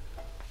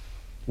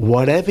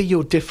whatever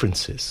your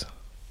differences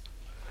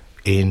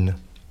in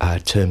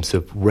terms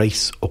of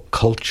race or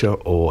culture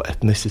or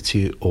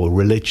ethnicity or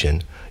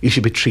religion, you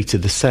should be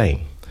treated the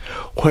same.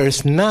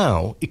 Whereas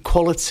now,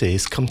 equality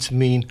has come to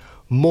mean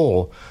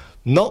more,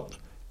 not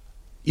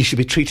you should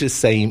be treated the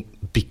same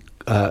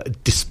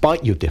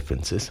despite your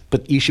differences,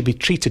 but you should be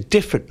treated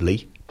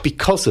differently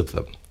because of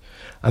them.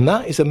 And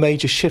that is a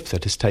major shift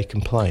that has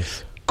taken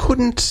place.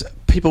 Couldn't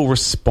people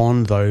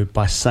respond, though,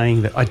 by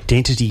saying that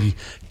identity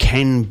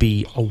can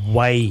be a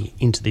way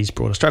into these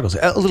broader struggles?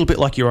 A little bit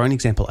like your own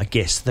example, I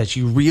guess, that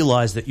you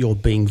realise that you're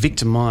being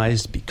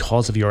victimised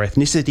because of your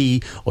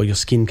ethnicity or your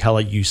skin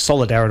colour. You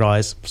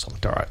solidarise,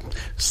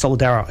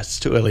 it's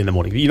too early in the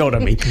morning, you know what I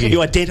mean.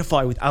 You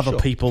identify with other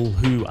people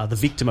who are the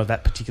victim of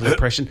that particular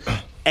oppression,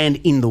 and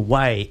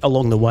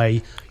along the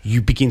way,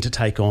 you begin to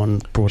take on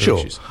broader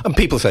issues. And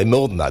people say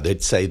more than that.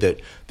 They'd say that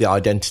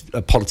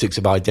the politics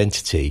of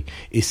identity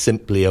is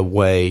simply a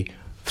way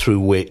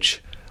through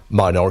which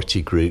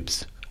minority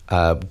groups,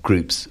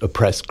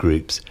 oppressed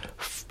groups,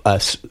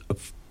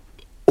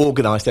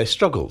 organise their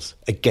struggles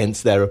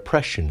against their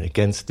oppression,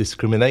 against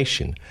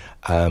discrimination.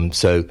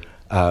 So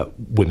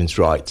women's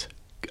rights,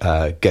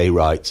 gay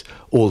rights,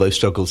 all those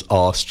struggles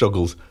are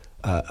struggles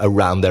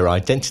around their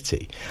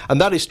identity.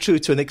 And that is true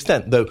to an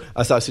extent, though,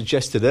 as I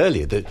suggested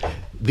earlier, that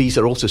these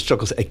are also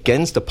struggles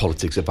against the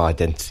politics of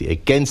identity,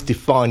 against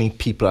defining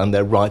people and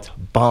their rights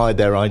by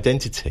their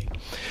identity.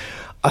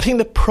 I think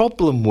the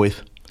problem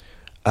with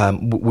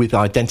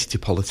identity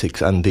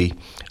politics and the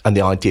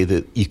idea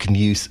that you can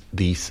use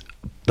the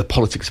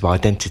politics of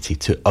identity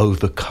to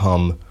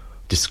overcome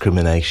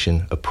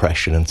discrimination,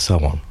 oppression, and so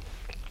on,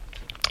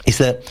 is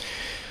that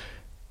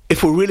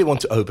if we really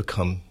want to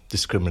overcome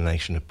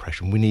discrimination and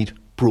oppression, we need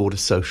broader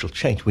social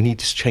change. We need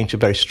to change the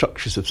very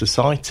structures of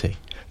society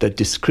that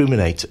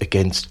discriminate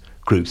against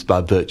groups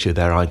by virtue of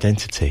their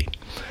identity.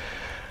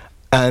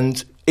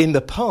 And in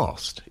the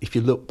past, if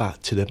you look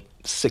back to the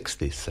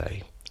 60s,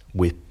 say,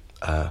 with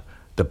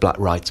the black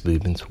rights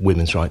movements,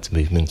 women's rights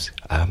movements,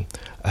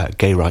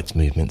 gay rights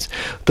movements,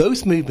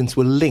 those movements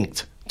were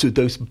linked to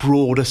those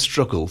broader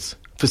struggles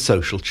for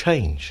social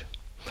change.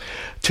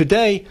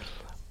 Today,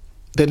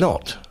 they're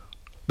not.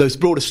 Those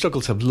broader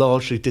struggles have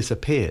largely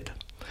disappeared,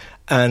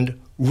 and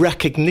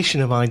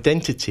recognition of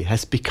identity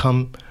has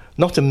become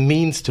not a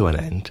means to an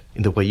end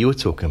in the way you were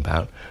talking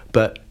about,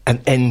 but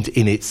an end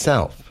in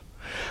itself.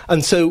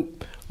 And so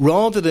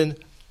rather than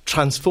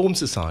transform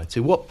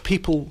society, what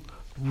people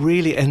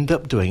really end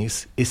up doing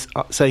is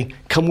saying,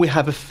 can we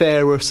have a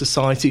fairer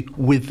society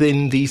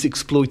within these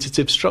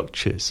exploitative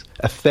structures,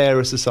 a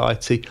fairer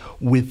society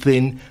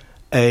within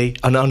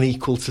an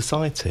unequal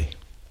society?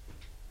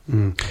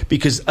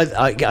 Because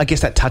I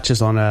guess that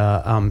touches on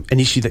an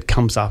issue that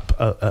comes up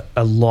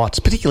a lot,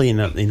 particularly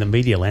in the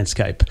media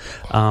landscape,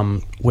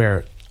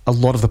 where a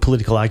lot of the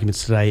political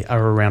arguments today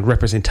are around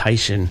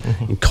representation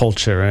in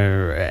culture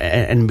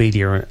and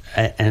media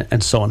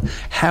and so on.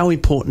 How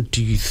important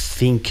do you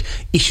think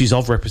issues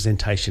of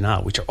representation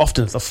are, which are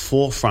often at the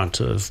forefront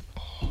of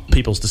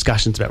people's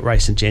discussions about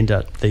race and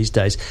gender these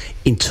days,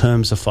 in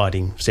terms of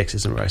fighting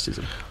sexism and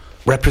racism?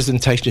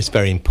 Representation is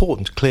very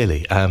important,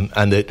 clearly,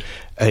 and that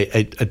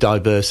a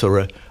diverse or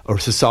a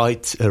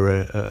society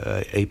or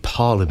a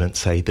parliament,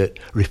 say, that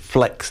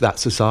reflects that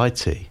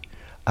society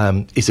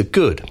is a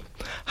good.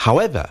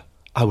 However,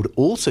 I would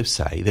also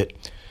say that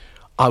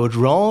I would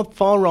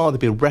far rather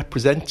be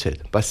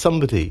represented by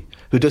somebody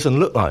who doesn't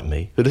look like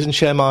me, who doesn't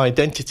share my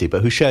identity,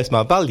 but who shares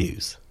my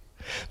values,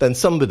 than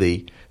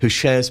somebody who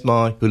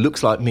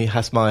looks like me,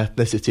 has my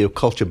ethnicity or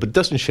culture, but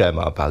doesn't share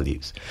my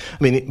values.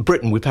 I mean, in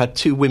Britain, we've had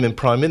 2 women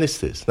prime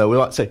ministers. Now, we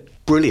might say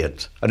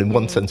brilliant, and in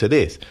one sense it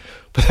is,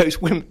 but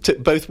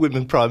both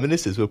women prime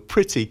ministers were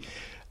pretty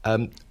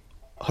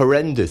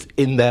horrendous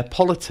in their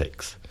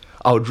politics.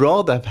 I would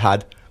rather have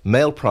had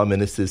male prime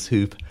ministers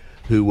who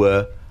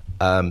were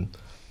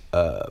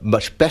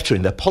much better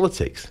in their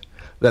politics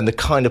than the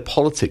kind of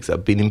politics that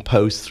have been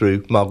imposed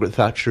through Margaret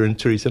Thatcher and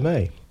Theresa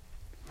May.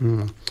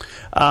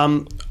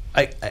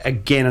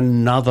 again,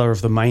 another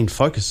of the main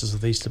focuses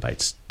of these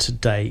debates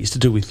today is to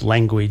do with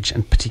language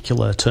and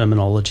particular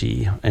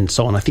terminology and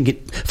so on. I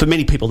think for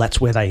many people that's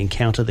where they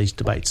encounter these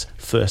debates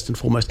first and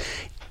foremost.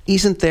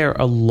 Isn't there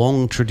a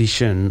long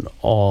tradition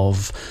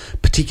of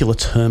particular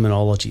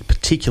terminology,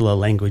 particular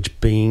language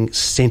being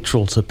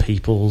central to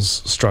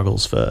people's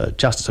struggles for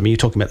justice? I mean, you're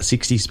talking about the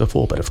 60s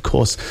before, but of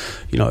course,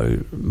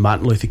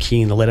 Martin Luther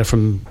King, the letter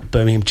from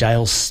Birmingham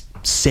jail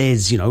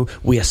says,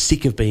 we are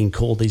sick of being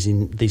called these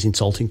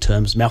insulting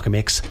terms. Malcolm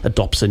X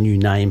adopts a new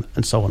name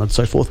and so on and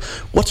so forth.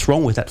 What's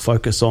wrong with that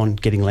focus on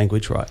getting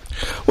language right?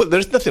 Well,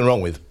 there's nothing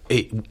wrong with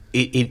it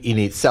in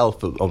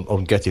itself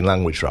on getting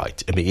language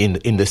right. I mean,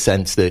 in the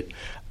sense that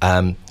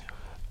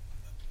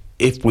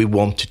if we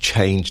want to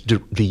change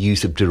the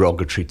use of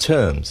derogatory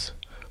terms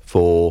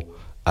for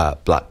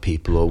black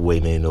people or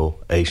women or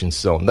Asians and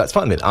so on, that's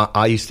fine.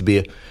 I used to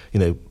be,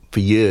 for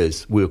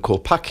years we were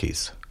called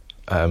Pakis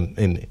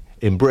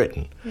in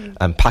Britain,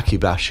 and Paki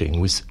bashing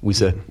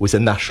was a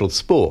national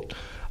sport.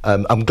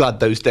 I'm glad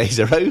those days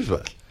are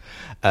over,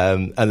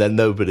 and then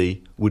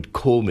nobody would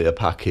call me a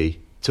Paki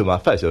to my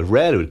face, or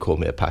rarely would call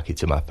me a Paki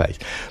to my face.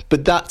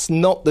 But that's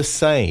not the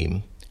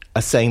same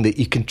as saying that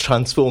you can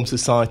transform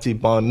society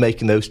by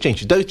making those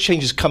changes. Those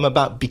changes come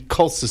about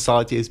because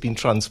society has been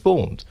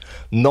transformed,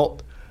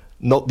 not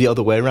the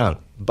other way around.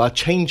 By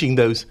changing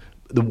the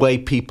way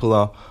people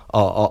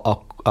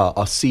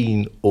are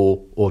seen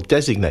or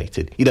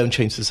designated, you don't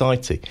change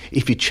society.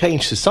 If you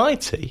change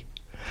society,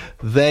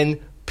 then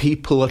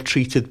people are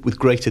treated with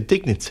greater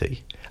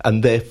dignity,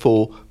 and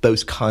therefore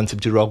those kinds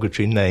of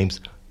derogatory names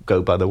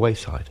go by the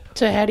wayside.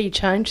 So how do you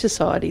change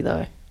society,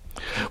 though?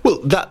 Well,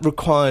 that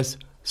requires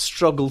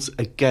struggles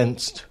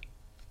against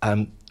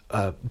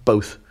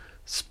both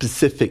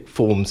specific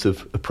forms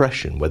of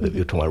oppression, whether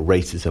you're talking about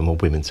racism or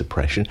women's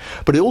oppression,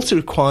 but it also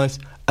requires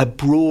a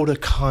broader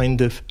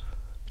kind of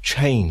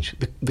change,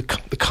 the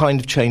kind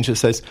of change that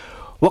says,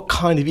 what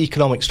kind of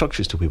economic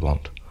structures do we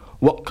want?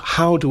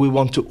 How do we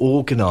want to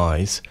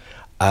organise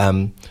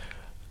the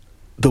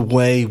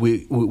way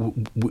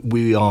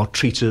we are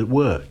treated at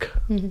work?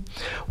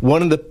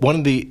 One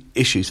of the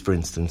issues, for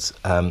instance,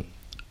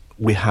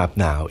 we have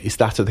now is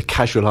that of the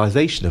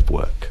casualisation of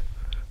work,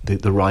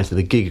 the rise of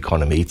the gig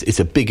economy. It's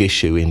a big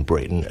issue in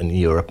Britain and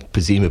Europe.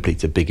 Presumably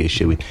it's a big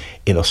issue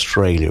in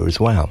Australia as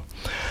well.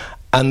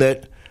 And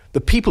that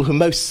the people who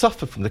most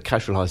suffer from the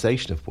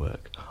casualisation of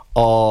work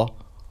are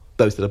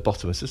those at the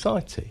bottom of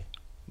society,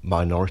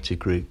 minority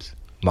groups,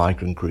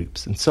 migrant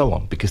groups, and so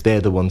on, because they're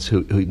the ones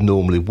who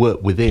normally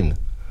work within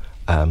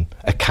a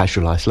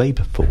casualised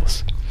labour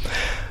force.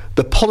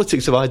 The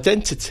politics of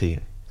identity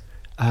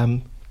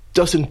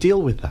doesn't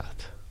deal with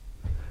that.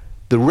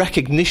 The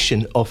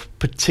recognition of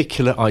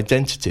particular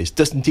identities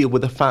doesn't deal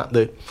with the fact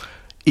that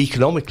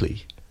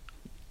economically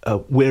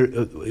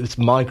it's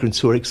migrants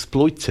who are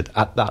exploited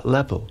at that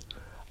level.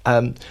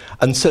 And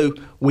so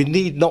we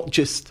need not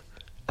just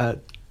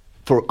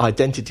for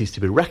identities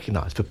to be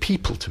recognised, for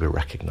people to be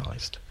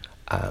recognised,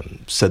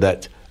 so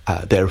that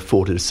they're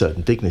afforded a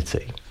certain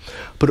dignity.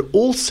 But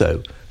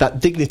also that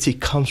dignity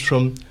comes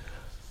from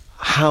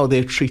how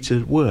they're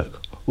treated at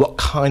work, what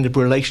kind of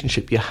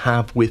relationship you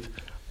have with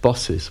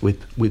bosses, with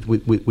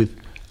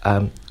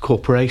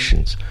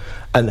corporations,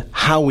 and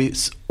how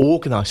it's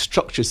organised,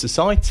 structure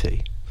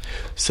society,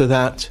 so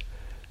that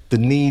the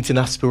needs and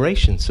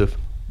aspirations of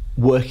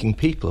working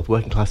people, of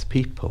working class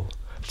people,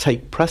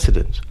 take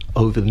precedence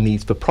over the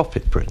needs for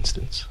profit, for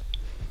instance.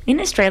 In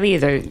Australia,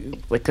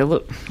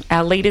 though,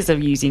 our leaders are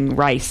using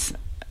race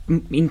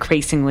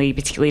increasingly,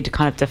 particularly to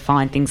kind of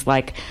define things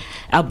like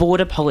our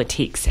border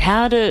politics.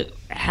 How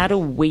do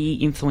we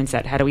influence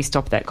that? How do we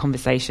stop that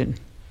conversation?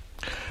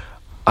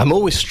 I'm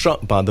always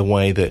struck by the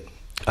way that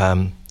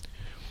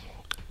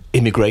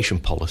immigration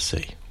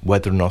policy,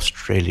 whether in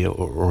Australia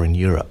or in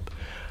Europe,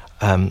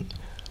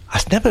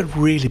 has never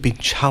really been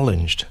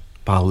challenged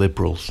by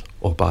liberals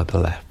or by the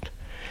left.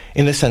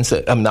 In the sense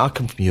that, I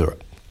come from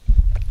Europe,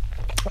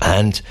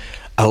 and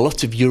a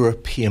lot of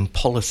European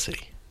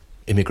policy,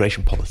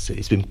 immigration policy,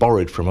 has been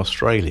borrowed from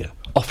Australia,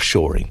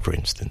 offshoring, for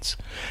instance,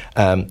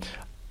 and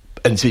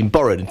it's been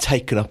borrowed and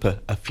taken up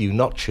a few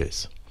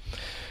notches.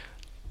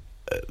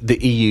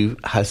 The EU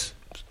has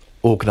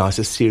organised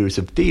a series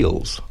of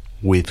deals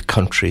with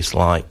countries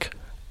like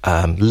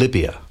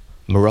Libya,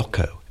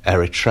 Morocco,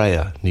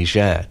 Eritrea,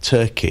 Niger,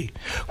 Turkey,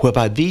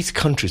 whereby these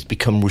countries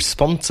become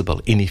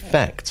responsible, in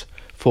effect,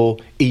 for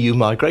EU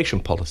migration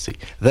policy.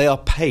 They are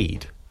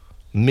paid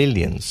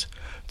millions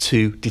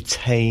to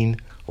detain,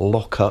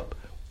 lock up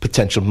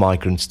potential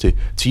migrants to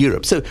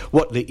Europe. So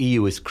what the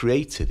EU has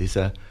created is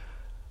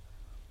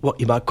what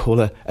you might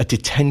call a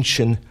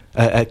detention,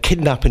 a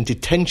kidnap and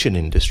detention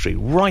industry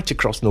right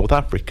across North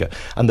Africa.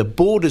 And the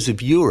borders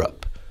of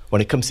Europe,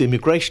 when it comes to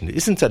immigration, it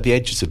isn't at the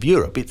edges of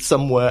Europe, it's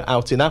somewhere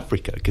out in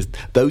Africa, because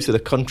those are the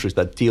countries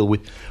that deal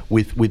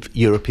with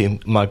European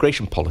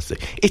migration policy.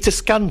 It's a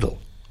scandal.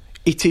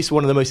 It is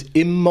one of the most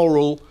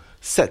immoral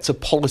sets of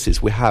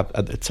policies we have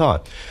at the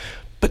time.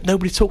 But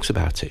nobody talks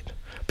about it.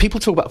 people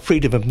talk about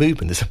freedom of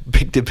movement. There's a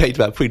big debate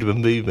about freedom of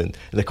movement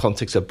in the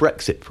context of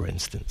Brexit, for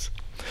instance.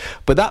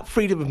 But that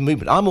freedom of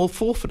movement, I'm all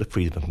for the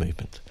freedom of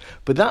movement,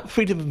 but that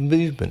freedom of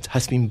movement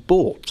has been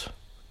bought.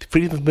 The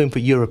freedom of movement for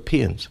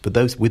Europeans, for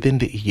those within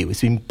the EU,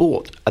 has been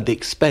bought at the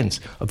expense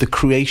of the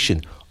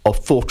creation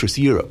of Fortress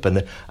Europe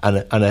and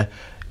a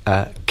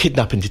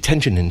kidnap and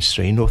detention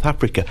industry in North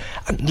Africa.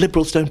 And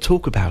Liberals don't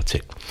talk about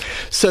it.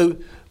 So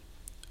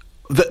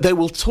they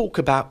will talk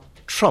about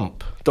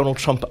Donald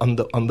Trump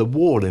on the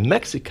wall in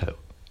Mexico,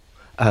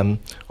 on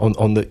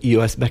the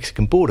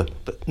US-Mexican border,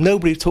 but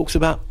nobody talks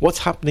about what's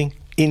happening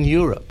in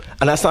Europe.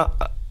 And as far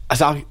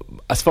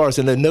as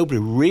I know, nobody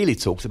really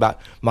talks about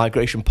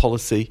migration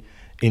policy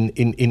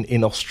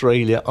in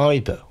Australia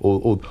either,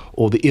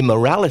 or the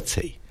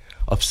immorality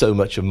of so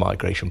much of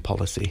migration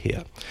policy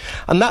here.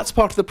 And that's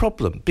part of the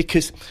problem,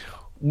 because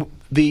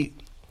the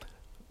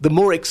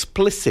more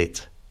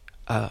explicit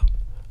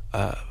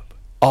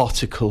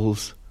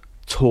articles,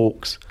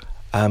 talks,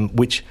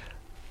 which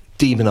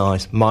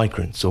demonise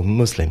migrants or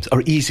Muslims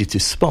are easy to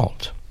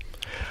spot.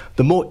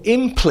 The more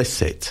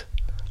implicit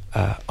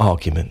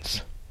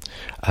arguments,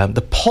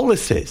 the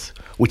policies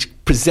which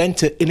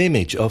present an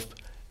image of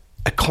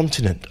a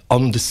continent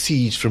under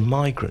siege from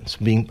migrants,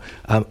 being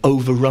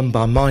overrun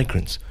by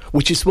migrants,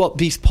 which is what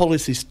these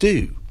policies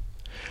do,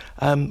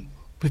 we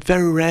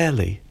very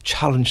rarely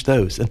challenge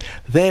those. And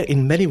they're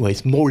in many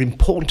ways more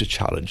important to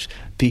challenge.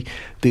 The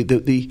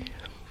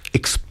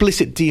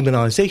explicit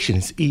demonisation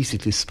is easy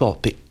to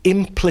spot. The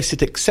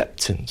implicit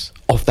acceptance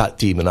of that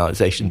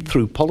demonisation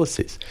through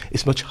policies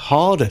is much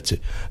harder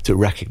to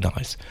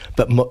recognise,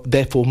 but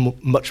therefore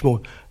much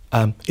more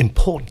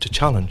important to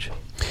challenge.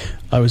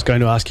 I was going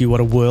to ask you what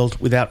a world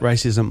without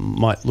racism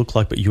might look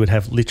like, but you would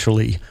have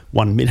literally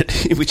 1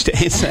 minute in which to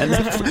answer, and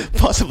that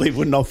possibly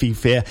would not be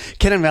fair.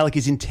 Kenan Malik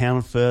is in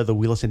town for the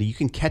Wheeler Centre. You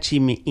can catch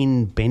him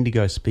in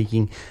Bendigo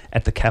speaking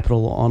at the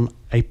Capitol on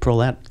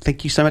April out.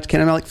 Thank you so much,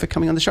 Kenan Malik, for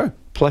coming on the show.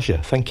 Pleasure,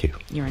 thank you.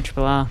 You're on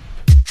Triple R.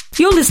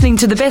 You're listening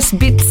to the best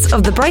bits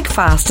of the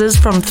Breakfasters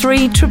from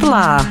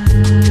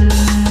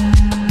 3RRR.